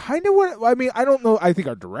 That's kind of what I mean. I don't know. I think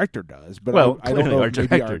our director does, but I don't know. Our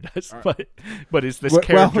director does. But is this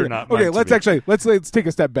character not? Okay, let's take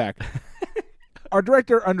a step back. Our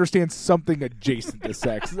director understands something adjacent to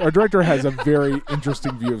sex. Our director has a very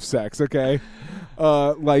interesting view of sex. Okay,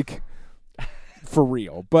 for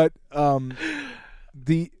real. But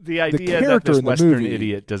the idea that this Western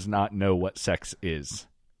idiot does not know what sex is,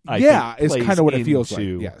 is kind of what it feels like.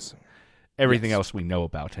 Yes, everything else we know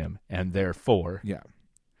about him, and therefore,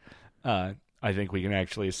 I think we can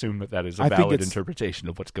actually assume that is a valid interpretation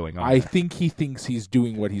of what's going on. I think he thinks he's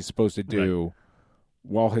doing what he's supposed to do,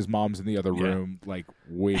 while his mom's in the other room,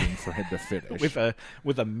 waiting for him to finish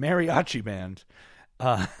with a mariachi band.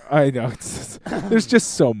 I know there's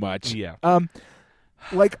just so much. Yeah.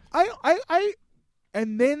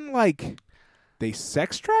 And then, they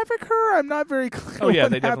sex traffic her? I'm not very clear. Oh, yeah,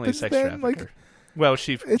 what they definitely sex traffic her. Well,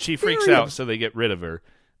 she freaks out, so they get rid of her.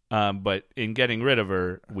 But in getting rid of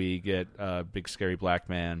her, we get a big scary black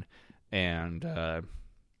man, and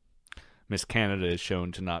Miss Canada is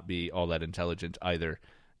shown to not be all that intelligent either.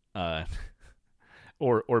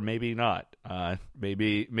 Or maybe not.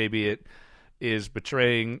 Maybe it is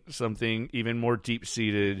betraying something even more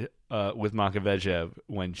deep-seated with Makavejev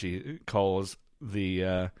when she calls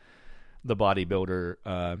the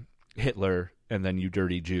bodybuilder Hitler and then you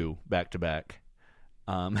dirty Jew back to back.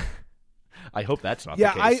 I hope that's not the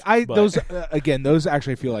case. Those again, those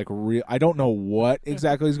actually feel like real. I don't know what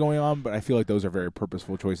exactly is going on, but I feel like those are very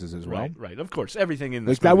purposeful choices as well. Right. Of course, everything in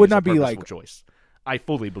this that movie would is not a be purposeful choice. I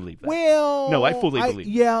fully believe that. Well, no, I fully believe.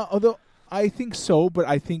 Yeah, although I think so, but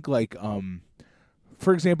I think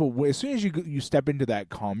for example, as soon as you step into that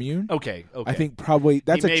commune, okay, I think probably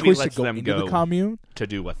that's a choice to go into the commune to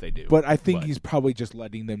do what they do. But I think he's probably just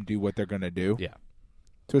letting them do what they're going to do. Yeah,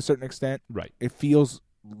 to a certain extent. Right. It feels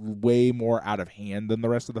way more out of hand than the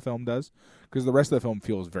rest of the film does, because the rest of the film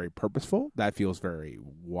feels very purposeful. That feels very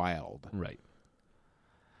wild. Right.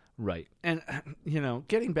 And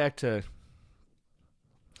getting back to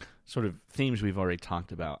sort of themes we've already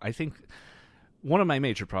talked about, I think one of my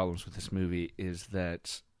major problems with this movie is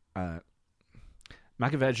that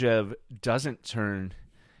Makavejev doesn't turn...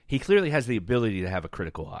 He clearly has the ability to have a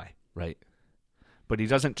critical eye, right? But he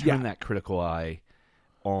doesn't turn that critical eye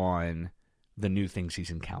on the new things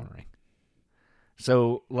he's encountering.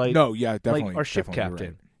 So, definitely, our ship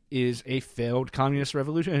captain is a failed communist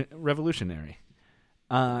revolutionary.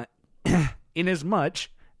 In as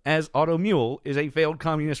much as Otto Mule is a failed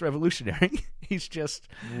communist revolutionary. He's just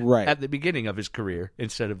at the beginning of his career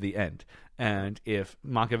instead of the end. And if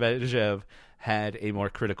Makavejev had a more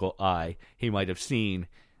critical eye, he might have seen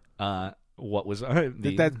what was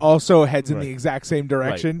that also heads in the exact same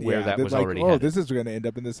direction. Where that was already headed. This is going to end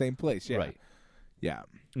up in the same place. Yeah. Right.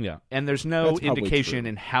 Yeah. And there's no indication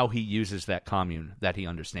in how he uses that commune that he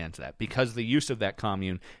understands that, because the use of that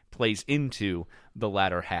commune plays into the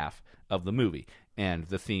latter half of the movie and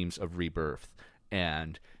the themes of rebirth,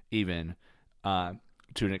 and even to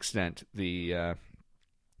an extent the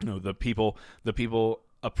people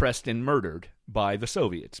oppressed and murdered by the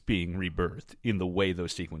Soviets being rebirthed in the way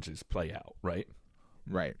those sequences play out, right?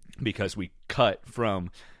 Right. Because we cut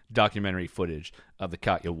from documentary footage of the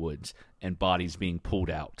Katya Woods and bodies being pulled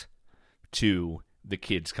out to the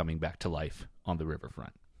kids coming back to life on the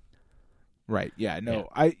riverfront. Right. Yeah. No.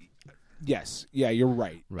 Yeah. Yes. Yeah. You're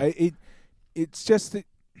right. Right. It's just that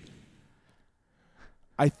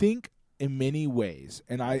I think in many ways,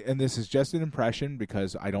 and this is just an impression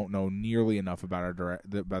because I don't know nearly enough about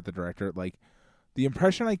about the director. Like, the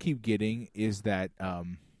impression I keep getting is that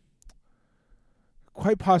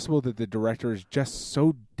quite possible that the director is just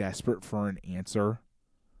so desperate for an answer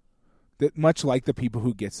that, much like the people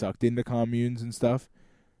who get sucked into communes and stuff,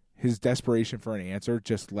 his desperation for an answer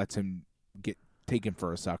just lets him get taken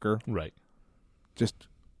for a sucker. Right. Just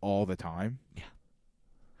all the time. Yeah.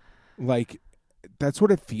 Like, that's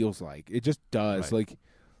what it feels like. It just does. Right. Like,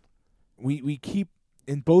 we keep,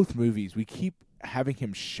 in both movies, we keep having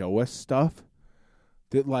him show us stuff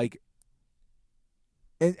that, like,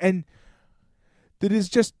 and that is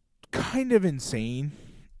just kind of insane.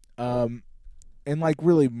 And, like,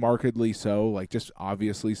 really markedly so, like, just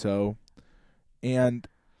obviously so. And,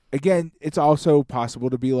 again, it's also possible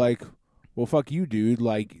to be like, well, fuck you, dude.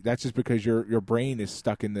 Like, that's just because your brain is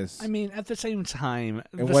stuck in this. I mean, at the same time,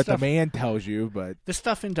 and what the man tells you, but the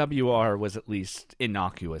stuff in WR was at least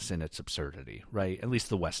innocuous in its absurdity, right? At least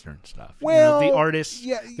the Western stuff. Well, the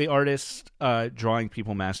artist drawing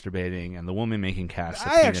people masturbating, and the woman making casts.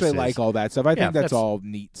 I actually like all that stuff. I think that's all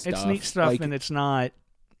neat stuff. It's neat stuff, like, and it's not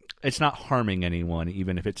harming anyone,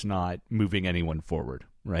 even if it's not moving anyone forward,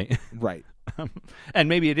 right? Right. And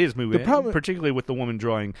maybe it is moving, particularly with the woman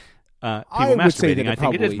drawing. People I would say masturbating. that I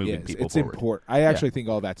think it is moving people it's forward. important. I actually think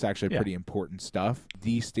all that's actually pretty important stuff.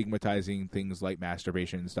 Destigmatizing things like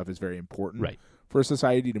masturbation and stuff is very important, right, for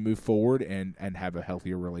society to move forward and have a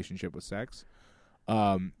healthier relationship with sex.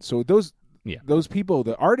 So those people,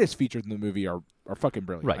 the artists featured in the movie, are fucking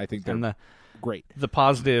brilliant. Right. I think they're great. The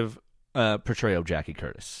positive portrayal of Jackie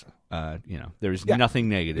Curtis. There's nothing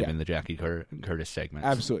negative in the Jackie Curtis segments.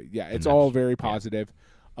 Absolutely, yeah. It's all very positive.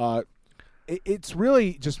 It's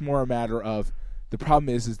really just more a matter of, the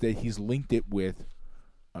problem is that he's linked it with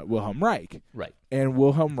Wilhelm Reich. Right. And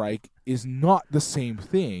Wilhelm Reich is not the same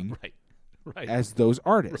thing as those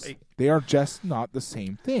artists. Right. They are just not the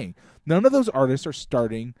same thing. None of those artists are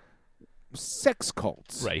starting sex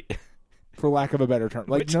cults. Right. For lack of a better term.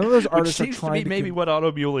 Like, none of those artists which seems are trying to be maybe what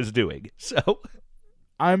Automule is doing. So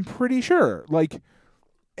I'm pretty sure. Like,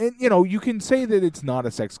 and, you can say that it's not a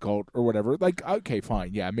sex cult or whatever. Like, okay,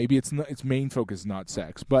 fine. Yeah, maybe its main focus is not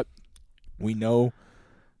sex. But we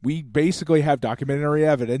basically have documentary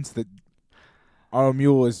evidence that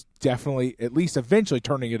Automule is definitely, at least eventually,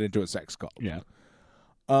 turning it into a sex cult. Yeah.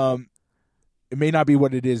 It may not be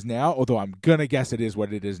what it is now, although I'm going to guess it is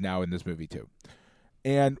what it is now in this movie, too.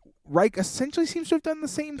 And Reich essentially seems to have done the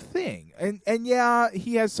same thing. And yeah,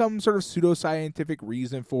 he has some sort of pseudoscientific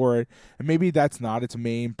reason for it, and maybe that's not its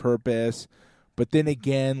main purpose. But then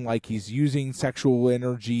again, like, he's using sexual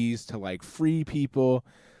energies to, like, free people.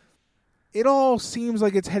 It all seems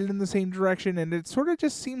like it's headed in the same direction, and it sort of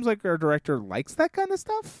just seems like our director likes that kind of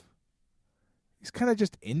stuff. He's kind of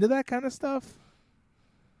just into that kind of stuff.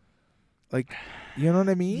 Like, you know what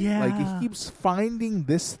I mean? Yeah. Like, he keeps finding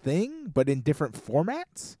this thing, but in different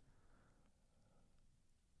formats.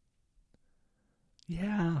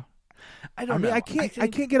 Yeah. I don't know. I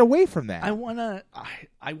can't get away from that. I wanna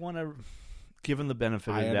give him the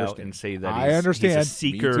benefit of the doubt and say that I understand. he's a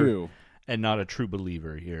seeker Me too. and not a true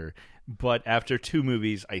believer here. But after 2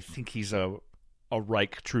 movies, I think he's a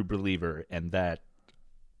Reich true believer, and that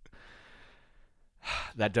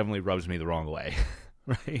definitely rubs me the wrong way.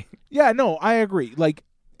 Right? Yeah, no, I agree. Like,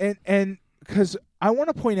 and because I want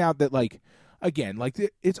to point out that, like, again, like,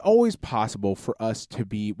 it's always possible for us to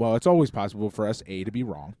be, it's always possible for us, to be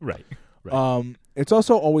wrong. Right. It's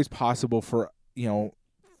also always possible for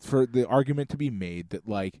the argument to be made that,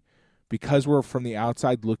 like, because we're from the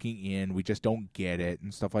outside looking in, we just don't get it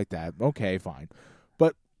and stuff like that. Okay, fine.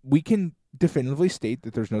 But we can definitively state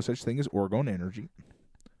that there's no such thing as orgone energy.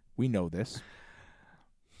 We know this.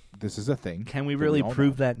 This is a thing. Can we really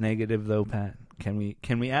prove that negative, though, Pat? Can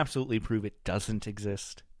we absolutely prove it doesn't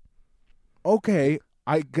exist? Okay,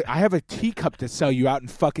 I have a teacup to sell you out in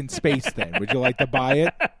fucking space. Then would you like to buy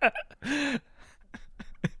it?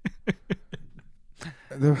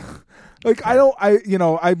 Like,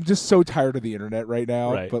 I'm just so tired of the internet right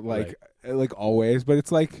now. Right, but like always. But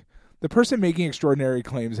it's like, the person making extraordinary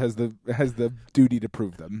claims has the duty to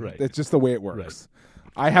prove them. Right. That's just the way it works. Right.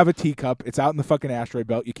 I have a teacup. It's out in the fucking asteroid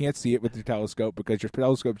belt. You can't see it with your telescope because your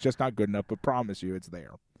telescope's just not good enough, but promise you it's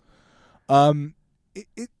there.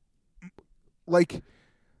 Like,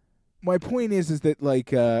 my point is that,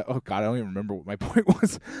 like, oh God, I don't even remember what my point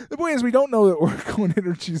was. The point is, we don't know that orgone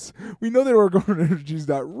energies, we know that orgone energy is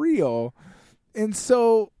not real. And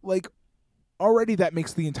so, like, already that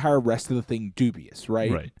makes the entire rest of the thing dubious,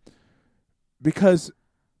 right? Right. Because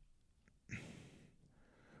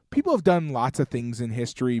people have done lots of things in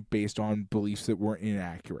history based on beliefs that were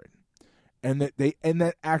inaccurate. and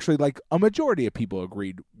that actually like a majority of people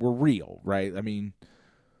agreed were real, right? I mean,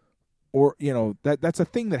 or that's a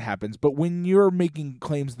thing that happens. But when you're making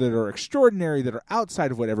claims that are extraordinary, that are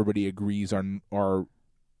outside of what everybody agrees are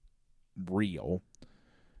real,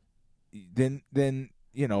 then and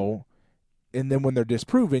then when they're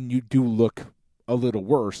disproven, you do look a little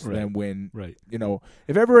worse than when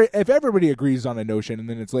if everybody agrees on a notion and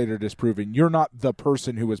then it's later disproven, you're not the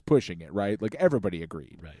person who was pushing it, right? Like everybody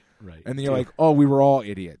agreed, right, and then you're like, oh, we were all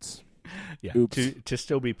idiots. Yeah, oops. To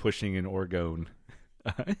still be pushing an orgone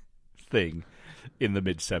thing in the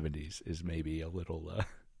mid 70s is maybe a little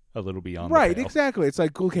beyond right. the pale. Exactly. It's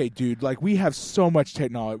like, okay, dude, like we have so much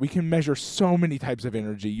technology, we can measure so many types of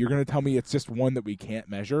energy. You're going to tell me it's just one that we can't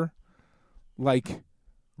measure? Like,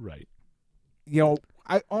 right.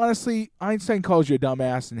 I honestly, Einstein calls you a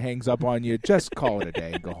dumbass and hangs up on you. Just call it a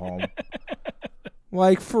day and go home.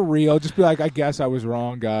 Like, for real. Just be like, I guess I was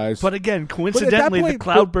wrong, guys. But again, coincidentally, the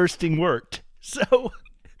cloud bursting worked. So.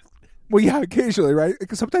 Well, yeah, occasionally, right?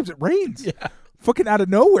 Because sometimes it rains. Yeah. Fucking out of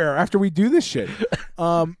nowhere after we do this shit.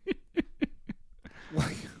 Like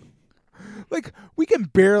we can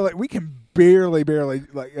barely,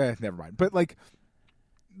 like, never mind. But, like,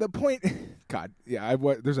 the point, God, yeah,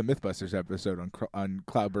 there's a Mythbusters episode on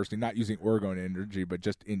cloud bursting, not using orgone energy, but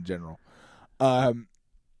just in general.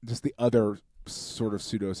 Just the other sort of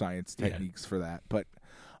pseudoscience techniques for that. But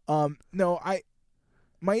no,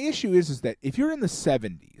 my issue is that if you're in the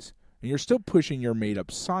 70s and you're still pushing your made up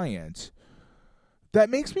science, that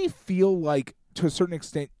makes me feel like, to a certain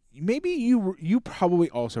extent, maybe you probably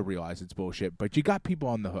also realize it's bullshit, but you got people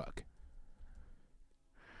on the hook.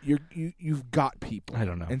 You've got people. I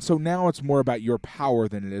don't know. And so now it's more about your power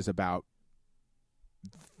than it is about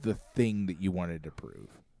the thing that you wanted to prove.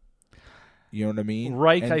 You know what I mean?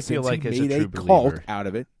 Reich, and I feel like, is a true believer. Cult out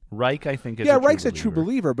of it. Reich, I think, is yeah, a true Reich's believer. a true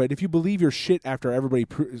believer. But if you believe your shit after everybody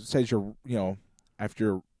says you're,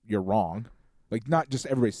 after you're wrong, like not just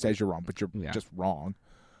everybody says you're wrong, but you're just wrong,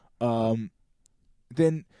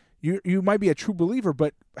 then you might be a true believer.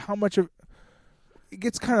 But how much of it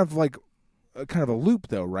gets kind of like kind of a loop,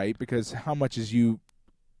 though, right? Because how much is you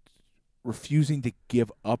refusing to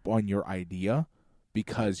give up on your idea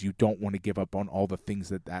because you don't want to give up on all the things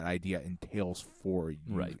that idea entails for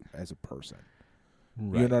you as a person.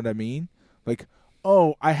 Right. You know what I mean? Like,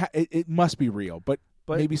 oh, it must be real, but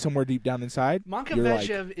maybe somewhere deep down inside,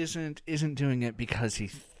 Makavejev isn't doing it because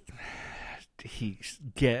he's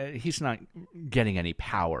not getting any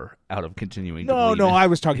power out of continuing. No, to believe I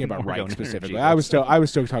was talking about Reich specifically. I was still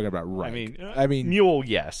talking about Reich. I mean, Mule,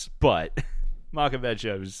 yes, but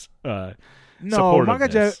Makavejev's no,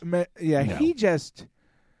 supportiveness. Makavejev,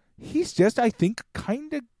 he's just I think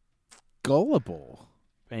kind of gullible.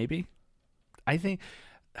 Maybe, I think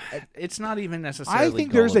it's not even necessarily. I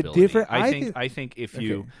think there's a different. I think if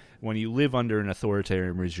when you live under an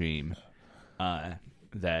authoritarian regime,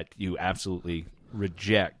 that you absolutely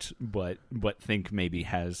reject, but think maybe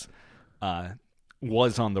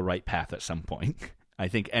was on the right path at some point. I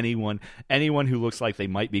think anyone who looks like they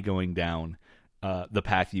might be going down the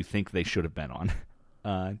path you think they should have been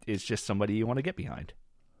on is just somebody you want to get behind.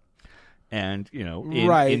 And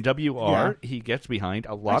in WR, he gets behind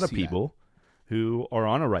a lot of people who are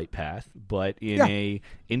on a right path, but in a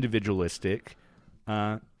individualistic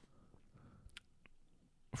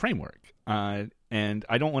framework. And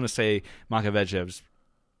I don't want to say Makavejev's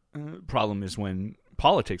problem is when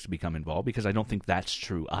politics become involved, because I don't think that's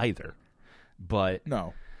true either. But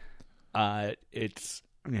no, it's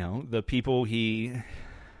the people he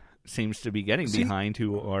seems to be getting behind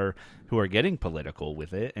who are getting political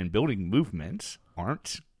with it and building movements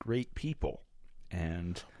aren't great people.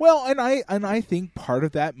 And I think part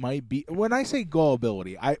of that might be, when I say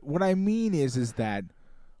gullibility, what I mean is that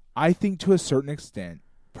I think to a certain extent,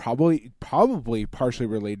 probably partially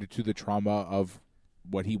related to the trauma of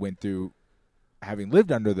what he went through, having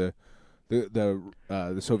lived under the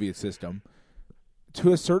Soviet system,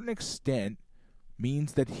 to a certain extent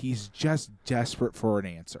means that he's just desperate for an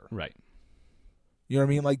answer. Right. You know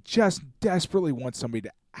what I mean? Like, just desperately wants somebody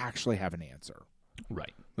to actually have an answer.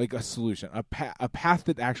 Right. Like a solution, a path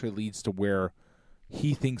that actually leads to where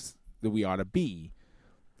he thinks that we ought to be.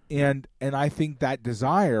 And I think that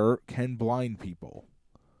desire can blind people.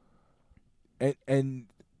 And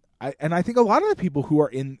I think a lot of the people who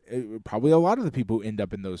are probably a lot of the people who end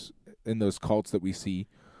up in those cults that we see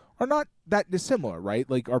are not that dissimilar, right?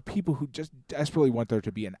 Like, are people who just desperately want there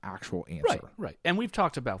to be an actual answer. Right. And we've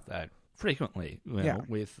talked about that frequently,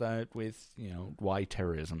 with why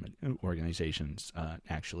terrorism organizations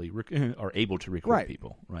actually are able to recruit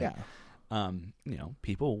people, right? Yeah.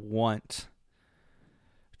 People want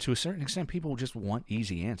to a certain extent, people just want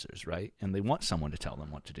easy answers, right? And they want someone to tell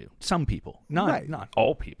them what to do. Some people, not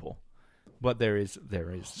all people, but there is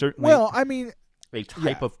certainly. Well, I mean, a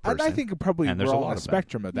type of person. And I think probably and we're there's a all lot on a of them.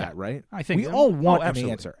 spectrum of that, right? I think we all want an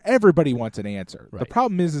absolutely. answer. Everybody wants an answer. Right. The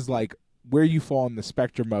problem is like where you fall on the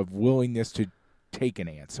spectrum of willingness to take an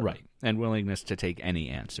answer. Right. And willingness to take any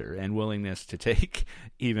answer, and willingness to take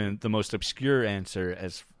even the most obscure answer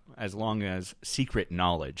as long as secret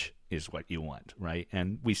knowledge is what you want, right?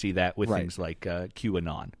 And we see that with things like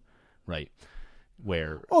QAnon, right?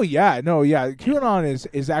 Where QAnon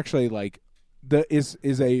is actually like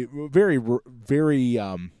is a very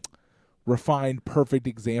refined, perfect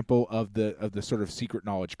example of the sort of secret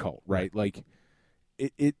knowledge cult, right? Like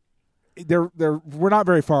we're not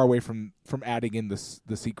very far away from adding in the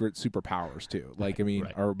secret superpowers too. Like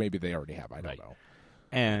or maybe they already have. I don't know.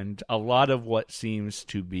 And a lot of what seems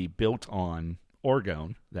to be built on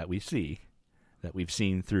Orgone that we've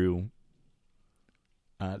seen through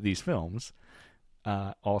these films,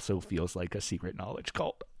 also feels like a secret knowledge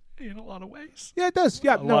cult in a lot of ways. Yeah, it does.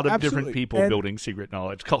 Yeah, a lot of absolutely. different people building secret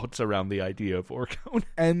knowledge cults around the idea of Orgone.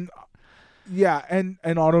 And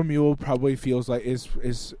Auto Mule probably feels like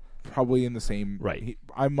is probably in the same. Right.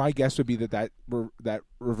 My guess would be that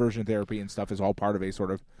reversion therapy and stuff is all part of a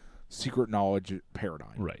sort of secret knowledge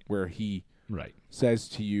paradigm, right? Where he says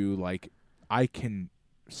to you, like, I can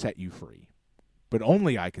set you free, but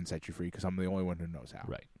only I can set you free because I'm the only one who knows how.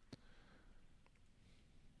 Right.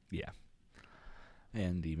 Yeah.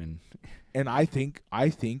 And I think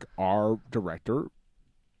our director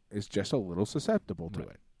is just a little susceptible to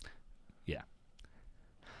it. Yeah.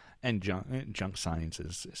 And junk science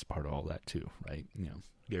is part of all that too, right?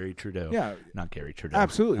 Gary Trudeau. Yeah. Not Gary Trudeau.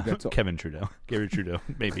 Absolutely. That's Kevin Trudeau. Gary Trudeau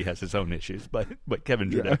maybe has his own issues, but Kevin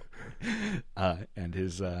Trudeau and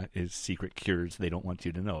his secret cures they don't want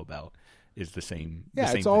you to know about is the same. Yeah,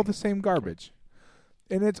 it's thing. all the same garbage.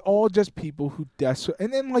 And it's all just people who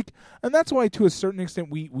and that's why to a certain extent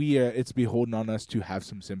we it's beholden on us to have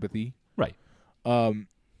some sympathy. Right.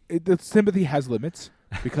 The sympathy has limits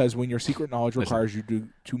because when your secret knowledge requires you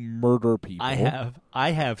to murder people.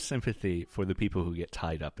 I have sympathy for the people who get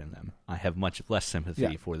tied up in them. I have much less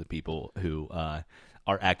sympathy for the people who are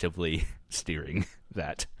actively steering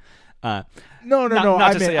that. No.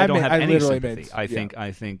 Not to say I don't have any sympathy. Meant,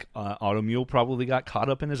 I think Auto Mule probably got caught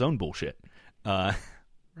up in his own bullshit.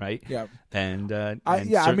 Right? Yeah. And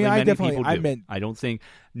certainly I definitely people do. I meant I don't think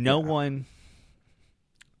no one,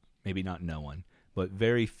 maybe not no one, but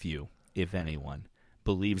very few, if anyone,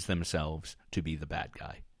 believes themselves to be the bad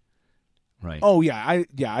guy. Right? Oh yeah,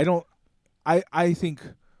 I think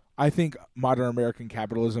modern American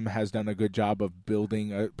capitalism has done a good job of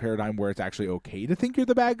building a paradigm where it's actually okay to think you're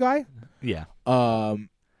the bad guy. Yeah.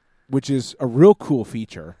 Which is a real cool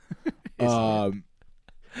feature.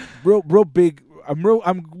 Real big. I'm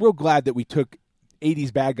real glad that we took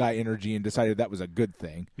 80s bad guy energy and decided that was a good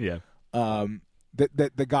thing. Yeah.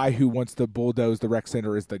 That the guy who wants to bulldoze the rec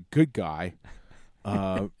center is the good guy.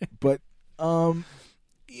 But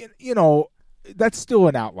that's still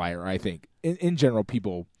an outlier, I think. In general,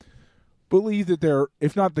 people believe that they're,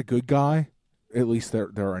 if not the good guy, at least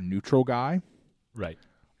they're a neutral guy. Right.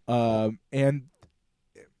 And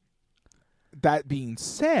that being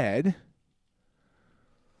said,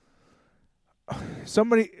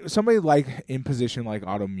 somebody like in position like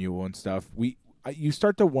Auto Mule and stuff, you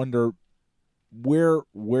start to wonder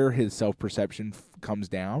where his self-perception comes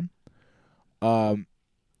down.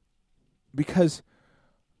 Because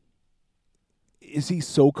is he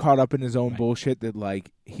so caught up in his own bullshit that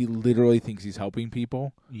like he literally thinks he's helping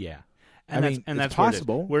people? Yeah. And that's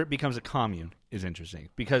possible. Where it becomes a commune is interesting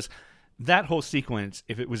because that whole sequence,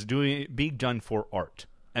 if it was being done for art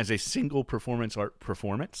as a single art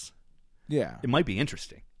performance, it might be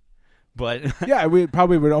interesting. But yeah, we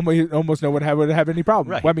probably would almost no one would have any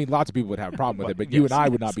problem. Right. Well, I mean, lots of people would have a problem with it, but you and I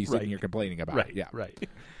would not be sitting here complaining about it. Yeah, right.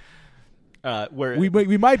 Where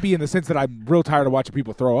we might be in the sense that I'm real tired of watching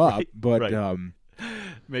people throw up, but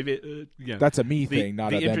maybe that's a me thing,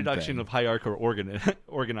 not a them introduction thing. of hierarchical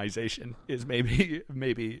organization is maybe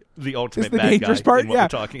the ultimate it's the bad dangerous guy part. in what we're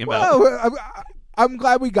talking about. Well, I'm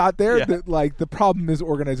glad we got there. Yeah. That like the problem is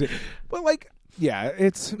organization, but like. Yeah,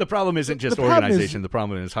 it's the problem isn't just organization. The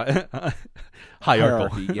problem is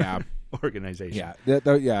hierarchy. Yeah, organization. Yeah,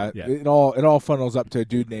 It all funnels up to a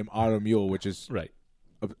dude named Auto Mule, which is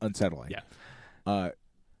unsettling. Yeah.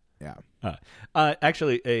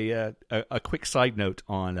 Actually, a quick side note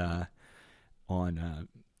on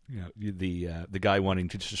the guy wanting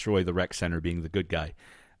to destroy the rec center being the good guy.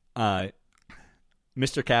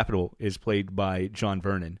 Mr. Capital is played by John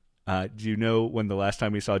Vernon. Do you know when the last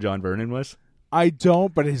time we saw John Vernon was? I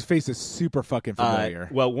don't, but his face is super fucking familiar.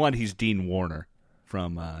 Well, one, he's Dean Warner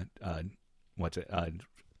from what's it?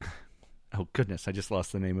 Oh goodness, I just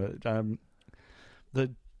lost the name of it.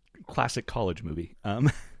 The classic college movie.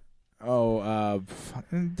 Don't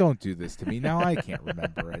do this to me. Now I can't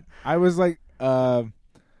remember it. I was like,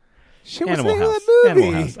 shit, what's the Animal name House. of that movie?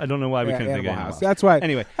 Animal House. I don't know why we couldn't think of Animal Animal House. House.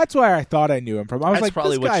 That's why I thought I knew him from. I was That's like,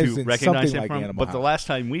 probably this what guy's you in recognize something him like from. Animal But the House. last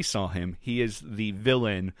time we saw him, he is the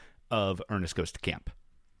villain of Ernest Goes to Camp.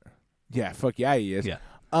 Yeah, fuck yeah, he is. Yeah.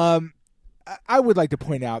 I would like to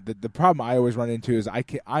point out that the problem I always run into is I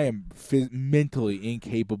am mentally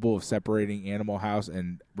incapable of separating Animal House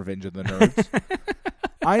and Revenge of the Nerds.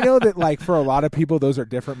 I know that, like, for a lot of people, those are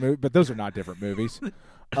different movies, but those are not different movies.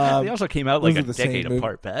 They also came out like a the same decade movie.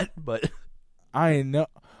 apart, Pat. But I know,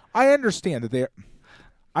 I understand that they're.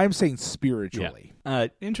 I'm saying spiritually. yeah.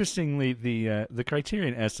 Interestingly, the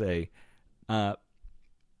Criterion essay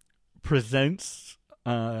presents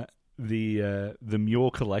the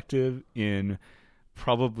Mule Collective in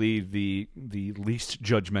probably the least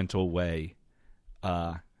judgmental way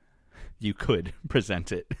you could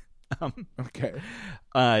present it. Okay.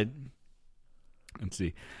 Let's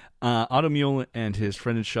see. Otto Mule and his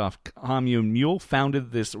Freundschaft commune. Mule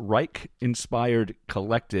founded this Reich-inspired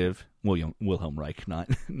collective. Wilhelm Reich, not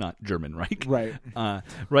German Reich. Right.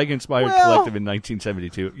 Reich-inspired collective in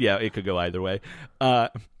 1972. Yeah, it could go either way.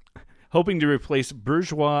 Hoping to replace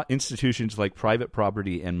bourgeois institutions like private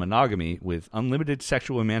property and monogamy with unlimited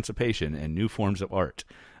sexual emancipation and new forms of art.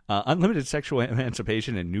 Unlimited sexual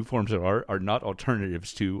emancipation and new forms of art are not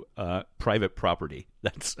alternatives to private property.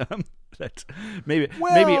 That's maybe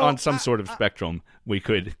on some sort of spectrum we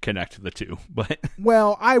could connect the two. But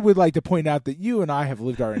well, I would like to point out that you and I have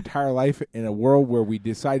lived our entire life in a world where we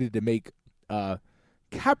decided to make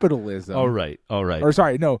capitalism. all right. Or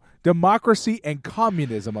sorry, no, democracy and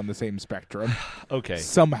communism on the same spectrum. Okay.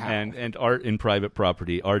 Somehow. And art and private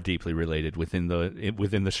property are deeply related within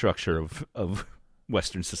the structure of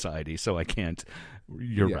Western society. So I can't.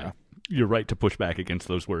 You're right. You're right to push back against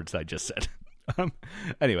those words I just said.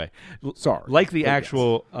 Anyway, sorry. Like the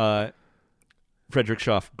actual Friedrich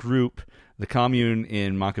Schaff group, the commune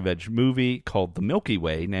in Mankiewicz movie called The Milky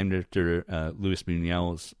Way, named after Louis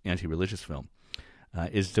Buñuel's anti-religious film,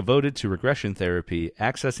 is devoted to regression therapy,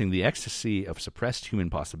 accessing the ecstasy of suppressed human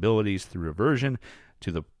possibilities through reversion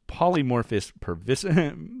to the polymorphous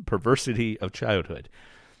perversity of childhood.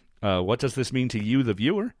 What does this mean to you, the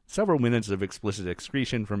viewer? Several minutes of explicit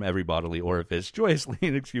excretion from every bodily orifice, joyously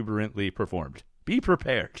and exuberantly performed. Be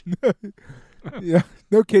prepared. Yeah,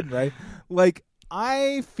 no kidding, right? Like,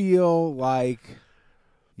 I feel like,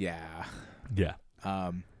 yeah.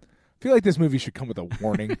 Feel like this movie should come with a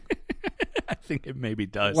warning. I think it maybe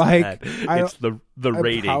does. Like, it's the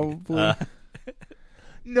rating.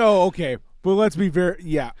 No, okay, but let's be very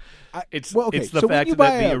It's the so fact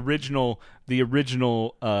that the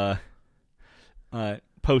original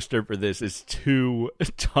poster for this is two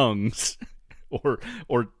tongues or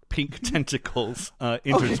pink tentacles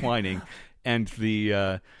intertwining, and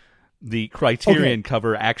the Criterion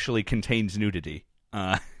cover actually contains nudity.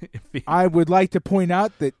 I would like to point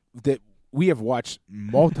out that we have watched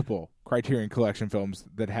multiple Criterion Collection films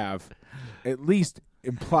that have at least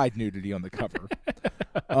implied nudity on the cover.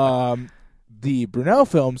 The Brunel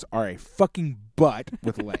films are a fucking butt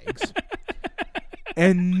with legs,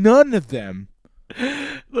 and none of them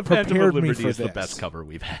the Phantom of Liberty is the best cover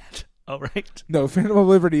we've had. All right. No, Phantom of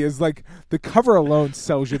Liberty is like the cover alone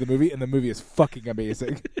sells you the movie, and the movie is fucking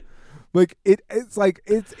amazing. Like it's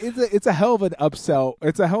a hell of an upsell.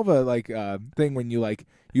 It's a hell of a thing when you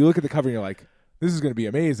look at the cover and you're like, this is going to be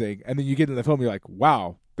amazing, and then you get in the film, and you're like,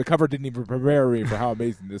 wow, the cover didn't even prepare me for how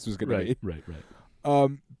amazing this was going to be. Right.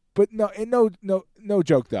 But no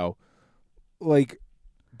joke though. Like,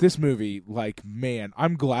 this movie, like, man,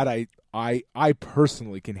 I'm glad I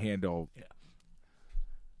personally can handle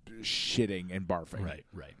shitting and barfing.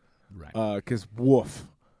 Right. Because woof,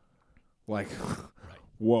 like,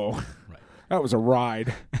 whoa, that was a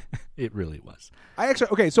ride. It really was.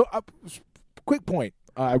 So quick point.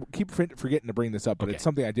 I keep forgetting to bring this up, but it's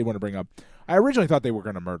something I did want to bring up. I originally thought they were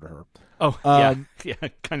going to murder her. Oh, yeah,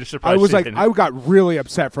 kind of surprised. I was like, I got really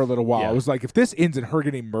upset for a little while. Yeah. I was like, if this ends in her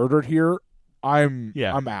getting murdered here, I'm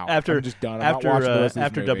out. I'm just done. I'm not watching the rest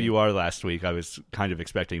of this movie. WR last week, I was kind of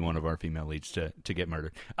expecting one of our female leads to get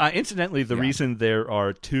murdered. Incidentally, the reason there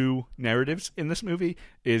are two narratives in this movie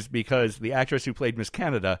is because the actress who played Miss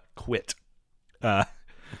Canada quit.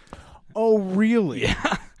 Oh, really?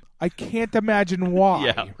 Yeah. I can't imagine why.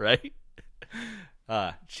 Yeah, right?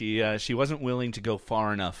 She wasn't willing to go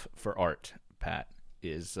far enough for art, Pat.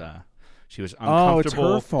 She was Oh, it's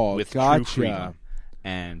uncomfortable her fault. with true Gotcha. freedom.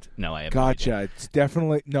 And no, I have Gotcha. no idea. It's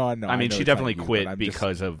definitely no. I mean, know she it's definitely not you, quit but I'm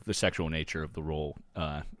because of the sexual nature of the role.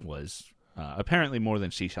 Was apparently more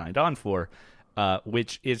than she signed on for,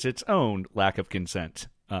 which is its own lack of consent.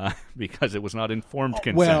 Because it was not informed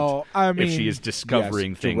consent. Well, I mean, if she is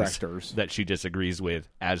discovering yes, things directors. that she disagrees with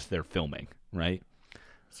as they're filming, right?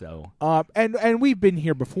 So, and we've been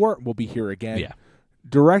here before. We'll be here again. yeah,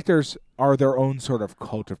 Directors are their own sort of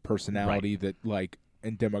cult of personality that, like,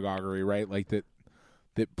 and demagoguery, right? Like that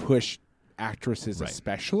push actresses,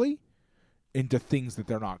 especially, into things that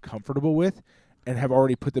they're not comfortable with, and have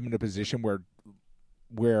already put them in a position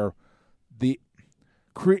where the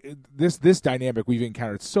this dynamic we've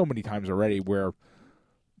encountered so many times already, where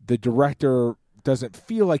the director doesn't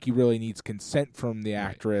feel like he really needs consent from the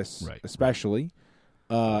actress, especially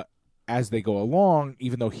as they go along,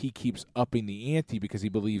 even though he keeps upping the ante because he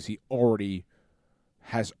believes he already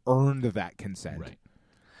has earned that consent. Right.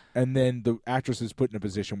 And then the actress is put in a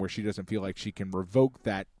position where she doesn't feel like she can revoke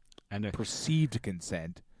that perceived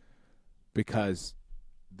consent because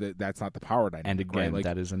that's not the power dynamic. And again, right?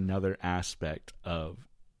 that is another aspect of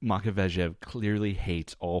Makavejev clearly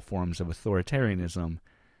hates all forms of authoritarianism,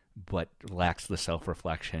 but lacks the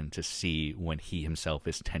self-reflection to see when he himself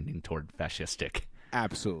is tending toward fascistic.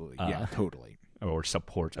 Absolutely. Yeah, totally. Or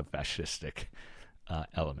support of fascistic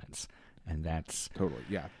elements. And that's... Totally,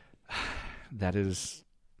 yeah. That is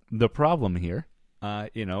the problem here.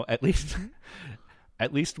 At least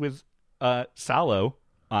with Salo,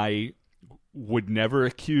 I would never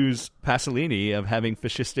accuse Pasolini of having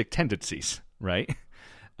fascistic tendencies, right?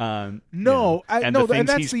 And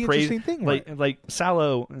that's the interesting thing. Like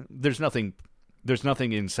Salo, there's nothing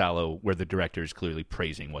in Salo where the director is clearly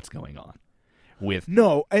praising what's going on.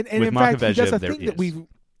 And in fact, he does a there thing that we've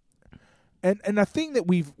and a thing that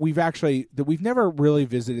we've never really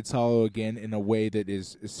visited Salo again in a way that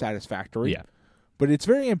is satisfactory. Yeah. But it's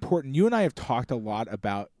very important. You and I have talked a lot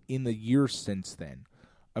about in the years since then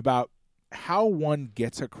about how one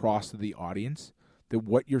gets across to the audience that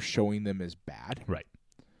what you're showing them is bad. Right.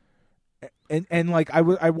 And like I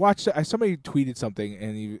watched somebody tweeted something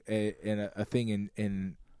and a thing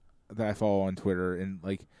in that I follow on Twitter, and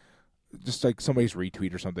like just like somebody's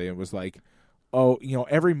retweet or something. It was like, oh,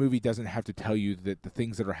 every movie doesn't have to tell you that the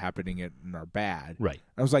things that are happening in are bad. Right.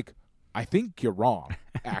 I was like, I think you're wrong.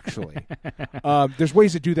 Actually, there's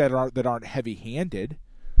ways to do that aren't heavy-handed,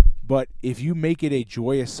 but if you make it a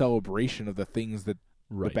joyous celebration of the things that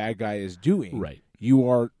the bad guy is doing, right,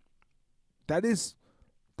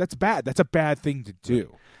 that's bad. That's a bad thing to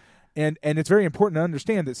do, and it's very important to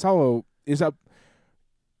understand that Salo is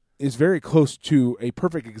very close to a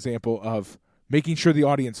perfect example of making sure the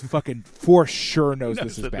audience fucking for sure knows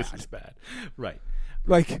this is bad. This is bad, right?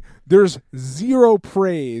 Like, there's zero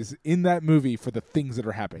praise in that movie for the things that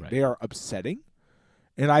are happening. Right. They are upsetting,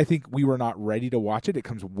 and I think we were not ready to watch it. It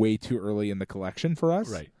comes way too early in the collection for us,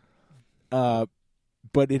 right?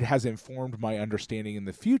 But it has informed my understanding in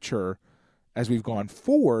the future as we've gone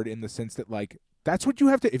forward, in the sense that, like, that's what you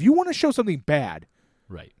have to. If you want to show something bad,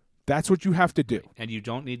 right, that's what you have to do. And you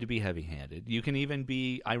don't need to be heavy-handed. You can even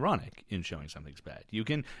be ironic in showing something's bad. You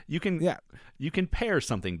can pair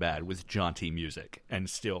something bad with jaunty music and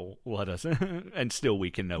still let us and still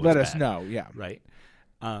we can know let it's us bad, know, yeah, right.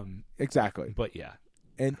 Exactly. But yeah,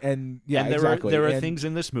 and yeah, and exactly. There are things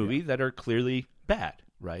in this movie that are clearly bad,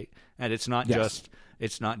 right? And it's not just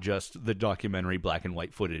the documentary black and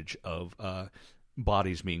white footage of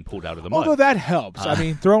bodies being pulled out of the mud. Although that helps. I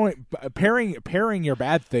mean, pairing your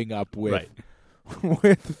bad thing up with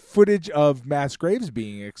with footage of mass graves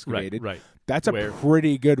being excavated. Right. That's a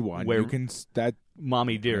pretty good one. Where you can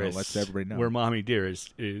Mommy Dearest lets everybody know. Where Mommy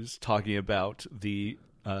Dearest is talking about the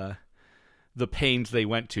pains they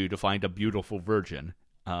went to find a beautiful virgin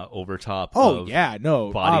over top of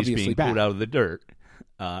bodies being pulled out of the dirt.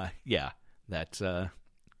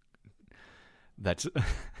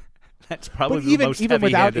 That's probably the most even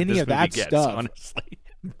without any of that gets, stuff, honestly.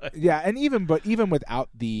 Yeah, and even without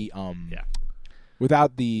the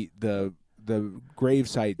without the grave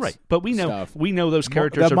sites, right? But we know stuff, those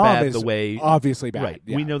characters are bad the way obviously bad. Right,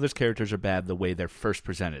 yeah. we know those characters are bad the way they're first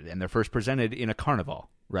presented, and they're first presented in a carnival,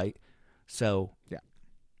 right? So yeah,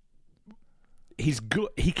 he's good.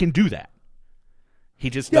 He can do that. He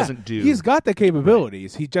just doesn't do. He's got the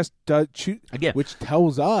capabilities. Right. He just does again, which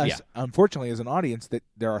tells us, unfortunately, as an audience, that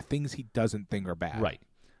there are things he doesn't think are bad. Right.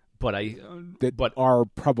 But that are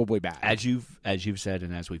probably bad. As you've said,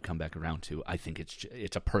 and as we've come back around to, I think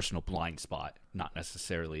it's a personal blind spot, not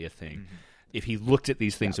necessarily a thing. Mm-hmm. If he looked at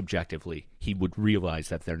these things objectively, he would realize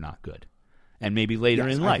that they're not good, and maybe later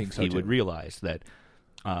in life he would realize that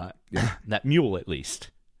that Mule at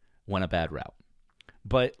least went a bad route.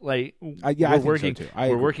 But like, I we're think working, so too.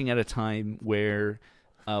 we're working at a time where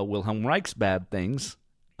Wilhelm Reich's bad things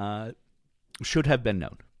should have been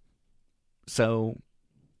known. So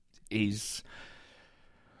it's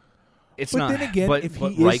But not. then again, but if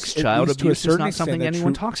but he Reich's is, at child least to a abuse is certain not extent, something a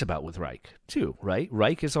anyone true- talks about with Reich, too, right?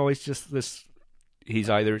 Reich is always just this. He's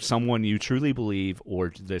either someone you truly believe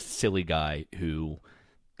or this silly guy who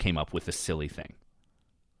came up with a silly thing.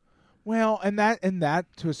 Well, and that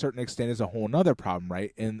to a certain extent is a whole other problem,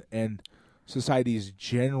 right? And society's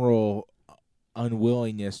general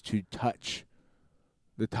unwillingness to touch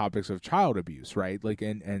the topics of child abuse, right? Like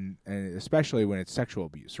and especially when it's sexual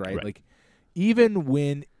abuse, right? Like even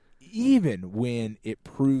when it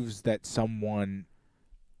proves that someone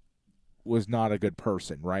was not a good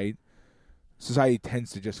person, right? Society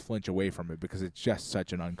tends to just flinch away from it because it's just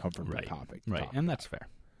such an uncomfortable topic. Right, and that's fair.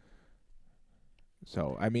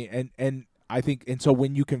 So, I mean, and I think, and so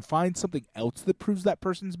when you can find something else that proves that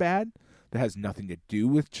person's bad, that has nothing to do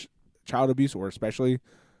with child abuse or especially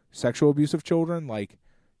sexual abuse of children, like,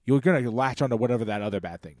 you're going to latch onto whatever that other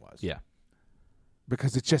bad thing was. Yeah.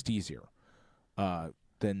 Because it's just easier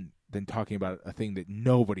than talking about a thing that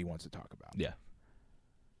nobody wants to talk about. Yeah.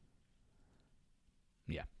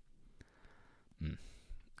 Yeah.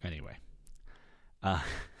 Anyway.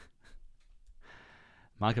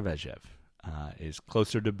 Makavejev is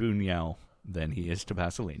closer to Buñuel than he is to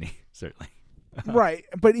Pasolini, certainly. Right,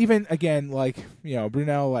 but even again, like, you know,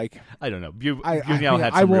 Brunel, like, I don't know. Buñuel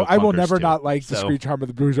had some I will real clunkers, never too, not like so. Discreet Charm of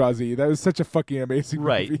the Bourgeoisie. That was such a fucking amazing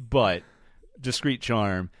Right, movie. but Discreet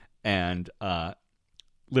Charm and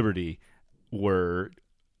Liberty were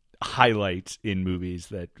highlights in movies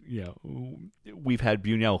that, you know, we've had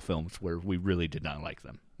Buñuel films where we really did not like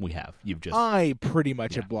them. We have. You've just I pretty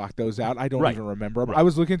much have blocked those out. I don't even remember. Right. I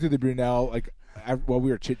was looking through the Brunel, like, while we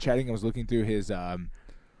were chit-chatting, I was looking through his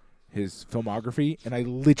filmography, and I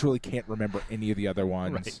literally can't remember any of the other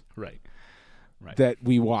ones Right. that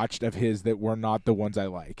we watched of his that were not the ones I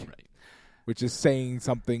like. Right. Which is saying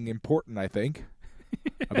something important, I think,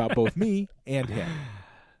 about both me and him.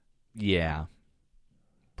 Yeah.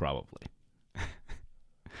 Probably.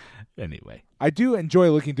 Anyway. I do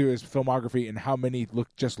enjoy looking through his filmography and how many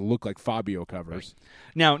look like Fabio covers.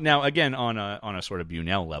 Right. Now, again, on a sort of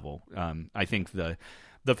Buñuel level, I think the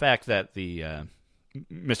fact that the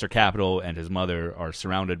Mr. Capital and his mother are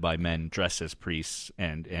surrounded by men dressed as priests,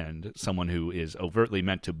 and someone who is overtly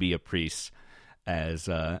meant to be a priest as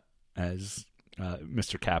Mr.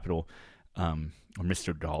 Capital, or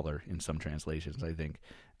Mr. Dollar in some translations, I think,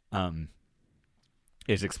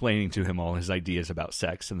 is explaining to him all his ideas about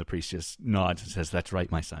sex, and the priest just nods and says, "That's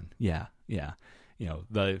right, my son. Yeah. You know,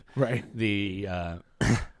 the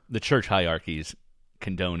church hierarchies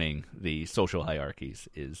condoning the social hierarchies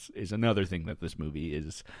is another thing that this movie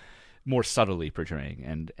is more subtly portraying,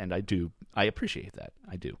 and I appreciate that.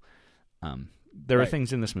 I do. There are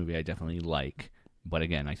things in this movie I definitely like, but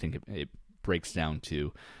again, I think it breaks down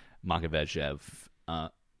to Makavejev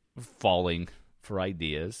falling for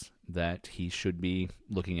ideas that he should be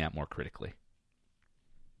looking at more critically.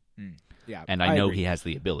 Yeah, and I know agree. he has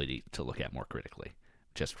the ability to look at more critically,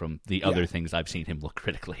 just from the other things I've seen him look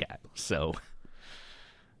critically at. So,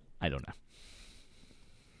 I don't know.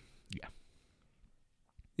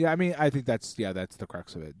 Yeah, I mean, I think that's the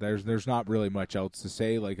crux of it. There's not really much else to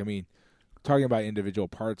say. Like, I mean, talking about individual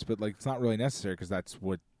parts, but like, it's not really necessary because that's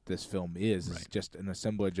what this film is. It's just an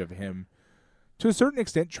assemblage of him, to a certain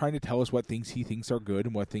extent, trying to tell us what things he thinks are good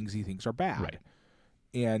and what things he thinks are bad. Right.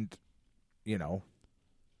 And, you know,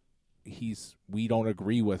 we don't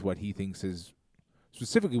agree with what he thinks is,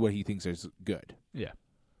 specifically what he thinks is good. Yeah.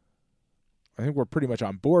 I think we're pretty much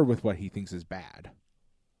on board with what he thinks is bad.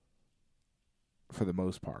 For the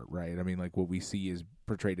most part, right? I mean, like, what we see is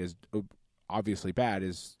portrayed as obviously bad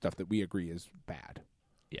is stuff that we agree is bad.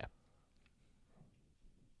 Yeah.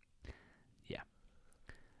 Yeah.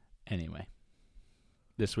 Anyway,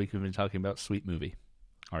 this week we've been talking about Sweet Movie,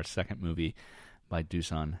 our second movie by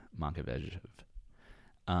Dusan Makavejev.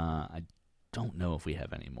 I don't know if we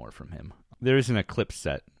have any more from him. There is an eclipse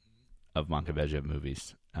set of Makavejev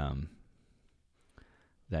movies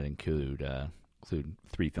that include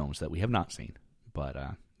three films that we have not seen.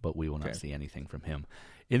 But we will not see anything from him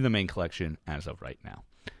in the main collection as of right now.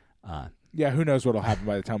 Yeah, who knows what'll happen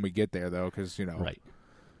by the time we get there, though, because, you know,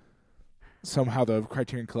 somehow the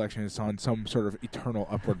Criterion Collection is on some sort of eternal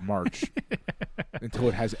upward march until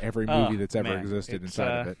it has every movie that's ever existed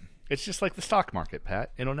inside of it. It's just like the stock market,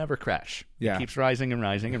 Pat. It'll never crash. Yeah. It keeps rising and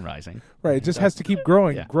rising and rising. Right, it just has to keep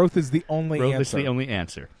growing. Yeah. Growth is the only answer. Growth is the only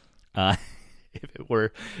answer.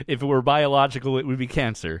 If it were biological, it would be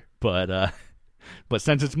cancer. But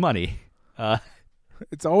since it's money,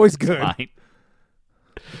 it's always good. fine.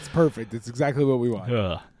 It's perfect. It's exactly what we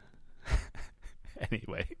want.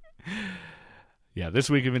 Anyway, yeah, this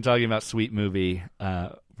week we've been talking about Sweet Movie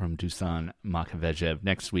from Dusan Makavejev.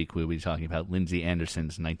 Next week we'll be talking about Lindsay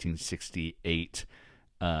Anderson's 1968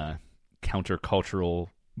 countercultural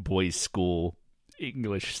boys' school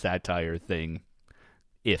English satire thing,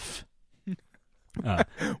 If.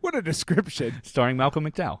 What a description. Starring Malcolm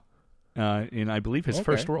McDowell in, I believe, his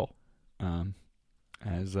first role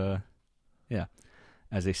as a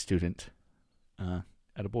student at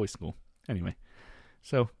a boys' school. Anyway,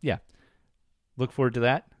 so yeah, look forward to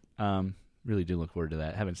that. Really do look forward to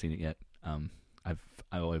that. Haven't seen it yet.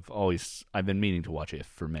 I've been meaning to watch it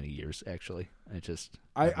for many years. Actually,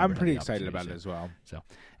 I'm pretty excited about it as well. So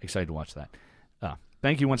excited to watch that.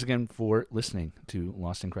 Thank you once again for listening to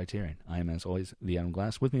Lost in Criterion. I am, as always, the Adam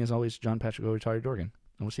Glass. With me, as always, John Patrick O'Retari Dorgan.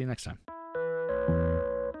 And we'll see you next time.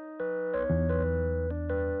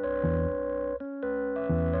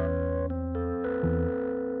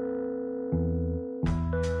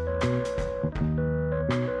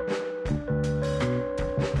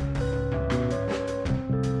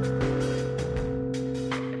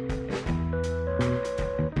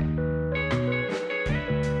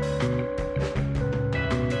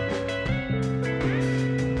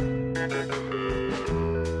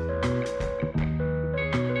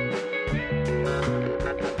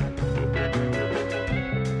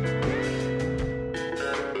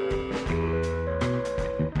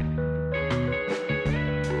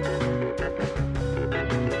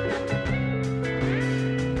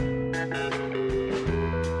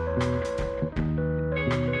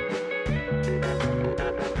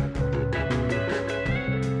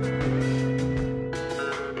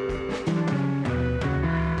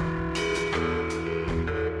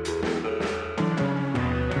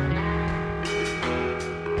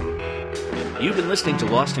 You've been listening to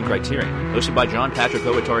Lost in Criterion, hosted by John Patrick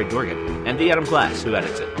O'Retari Dorgan and the Adam Glass, who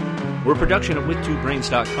edits it. We're a production of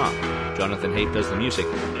with2brains.com. Jonathan Haidt does the music.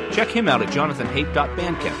 Check him out at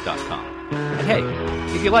jonathanhaidt.bandcamp.com. And hey,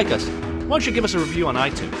 if you like us, why don't you give us a review on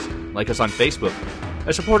iTunes, like us on Facebook,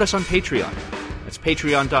 or support us on Patreon. That's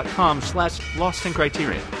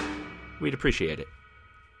patreon.com/lostincriterion. We'd appreciate it.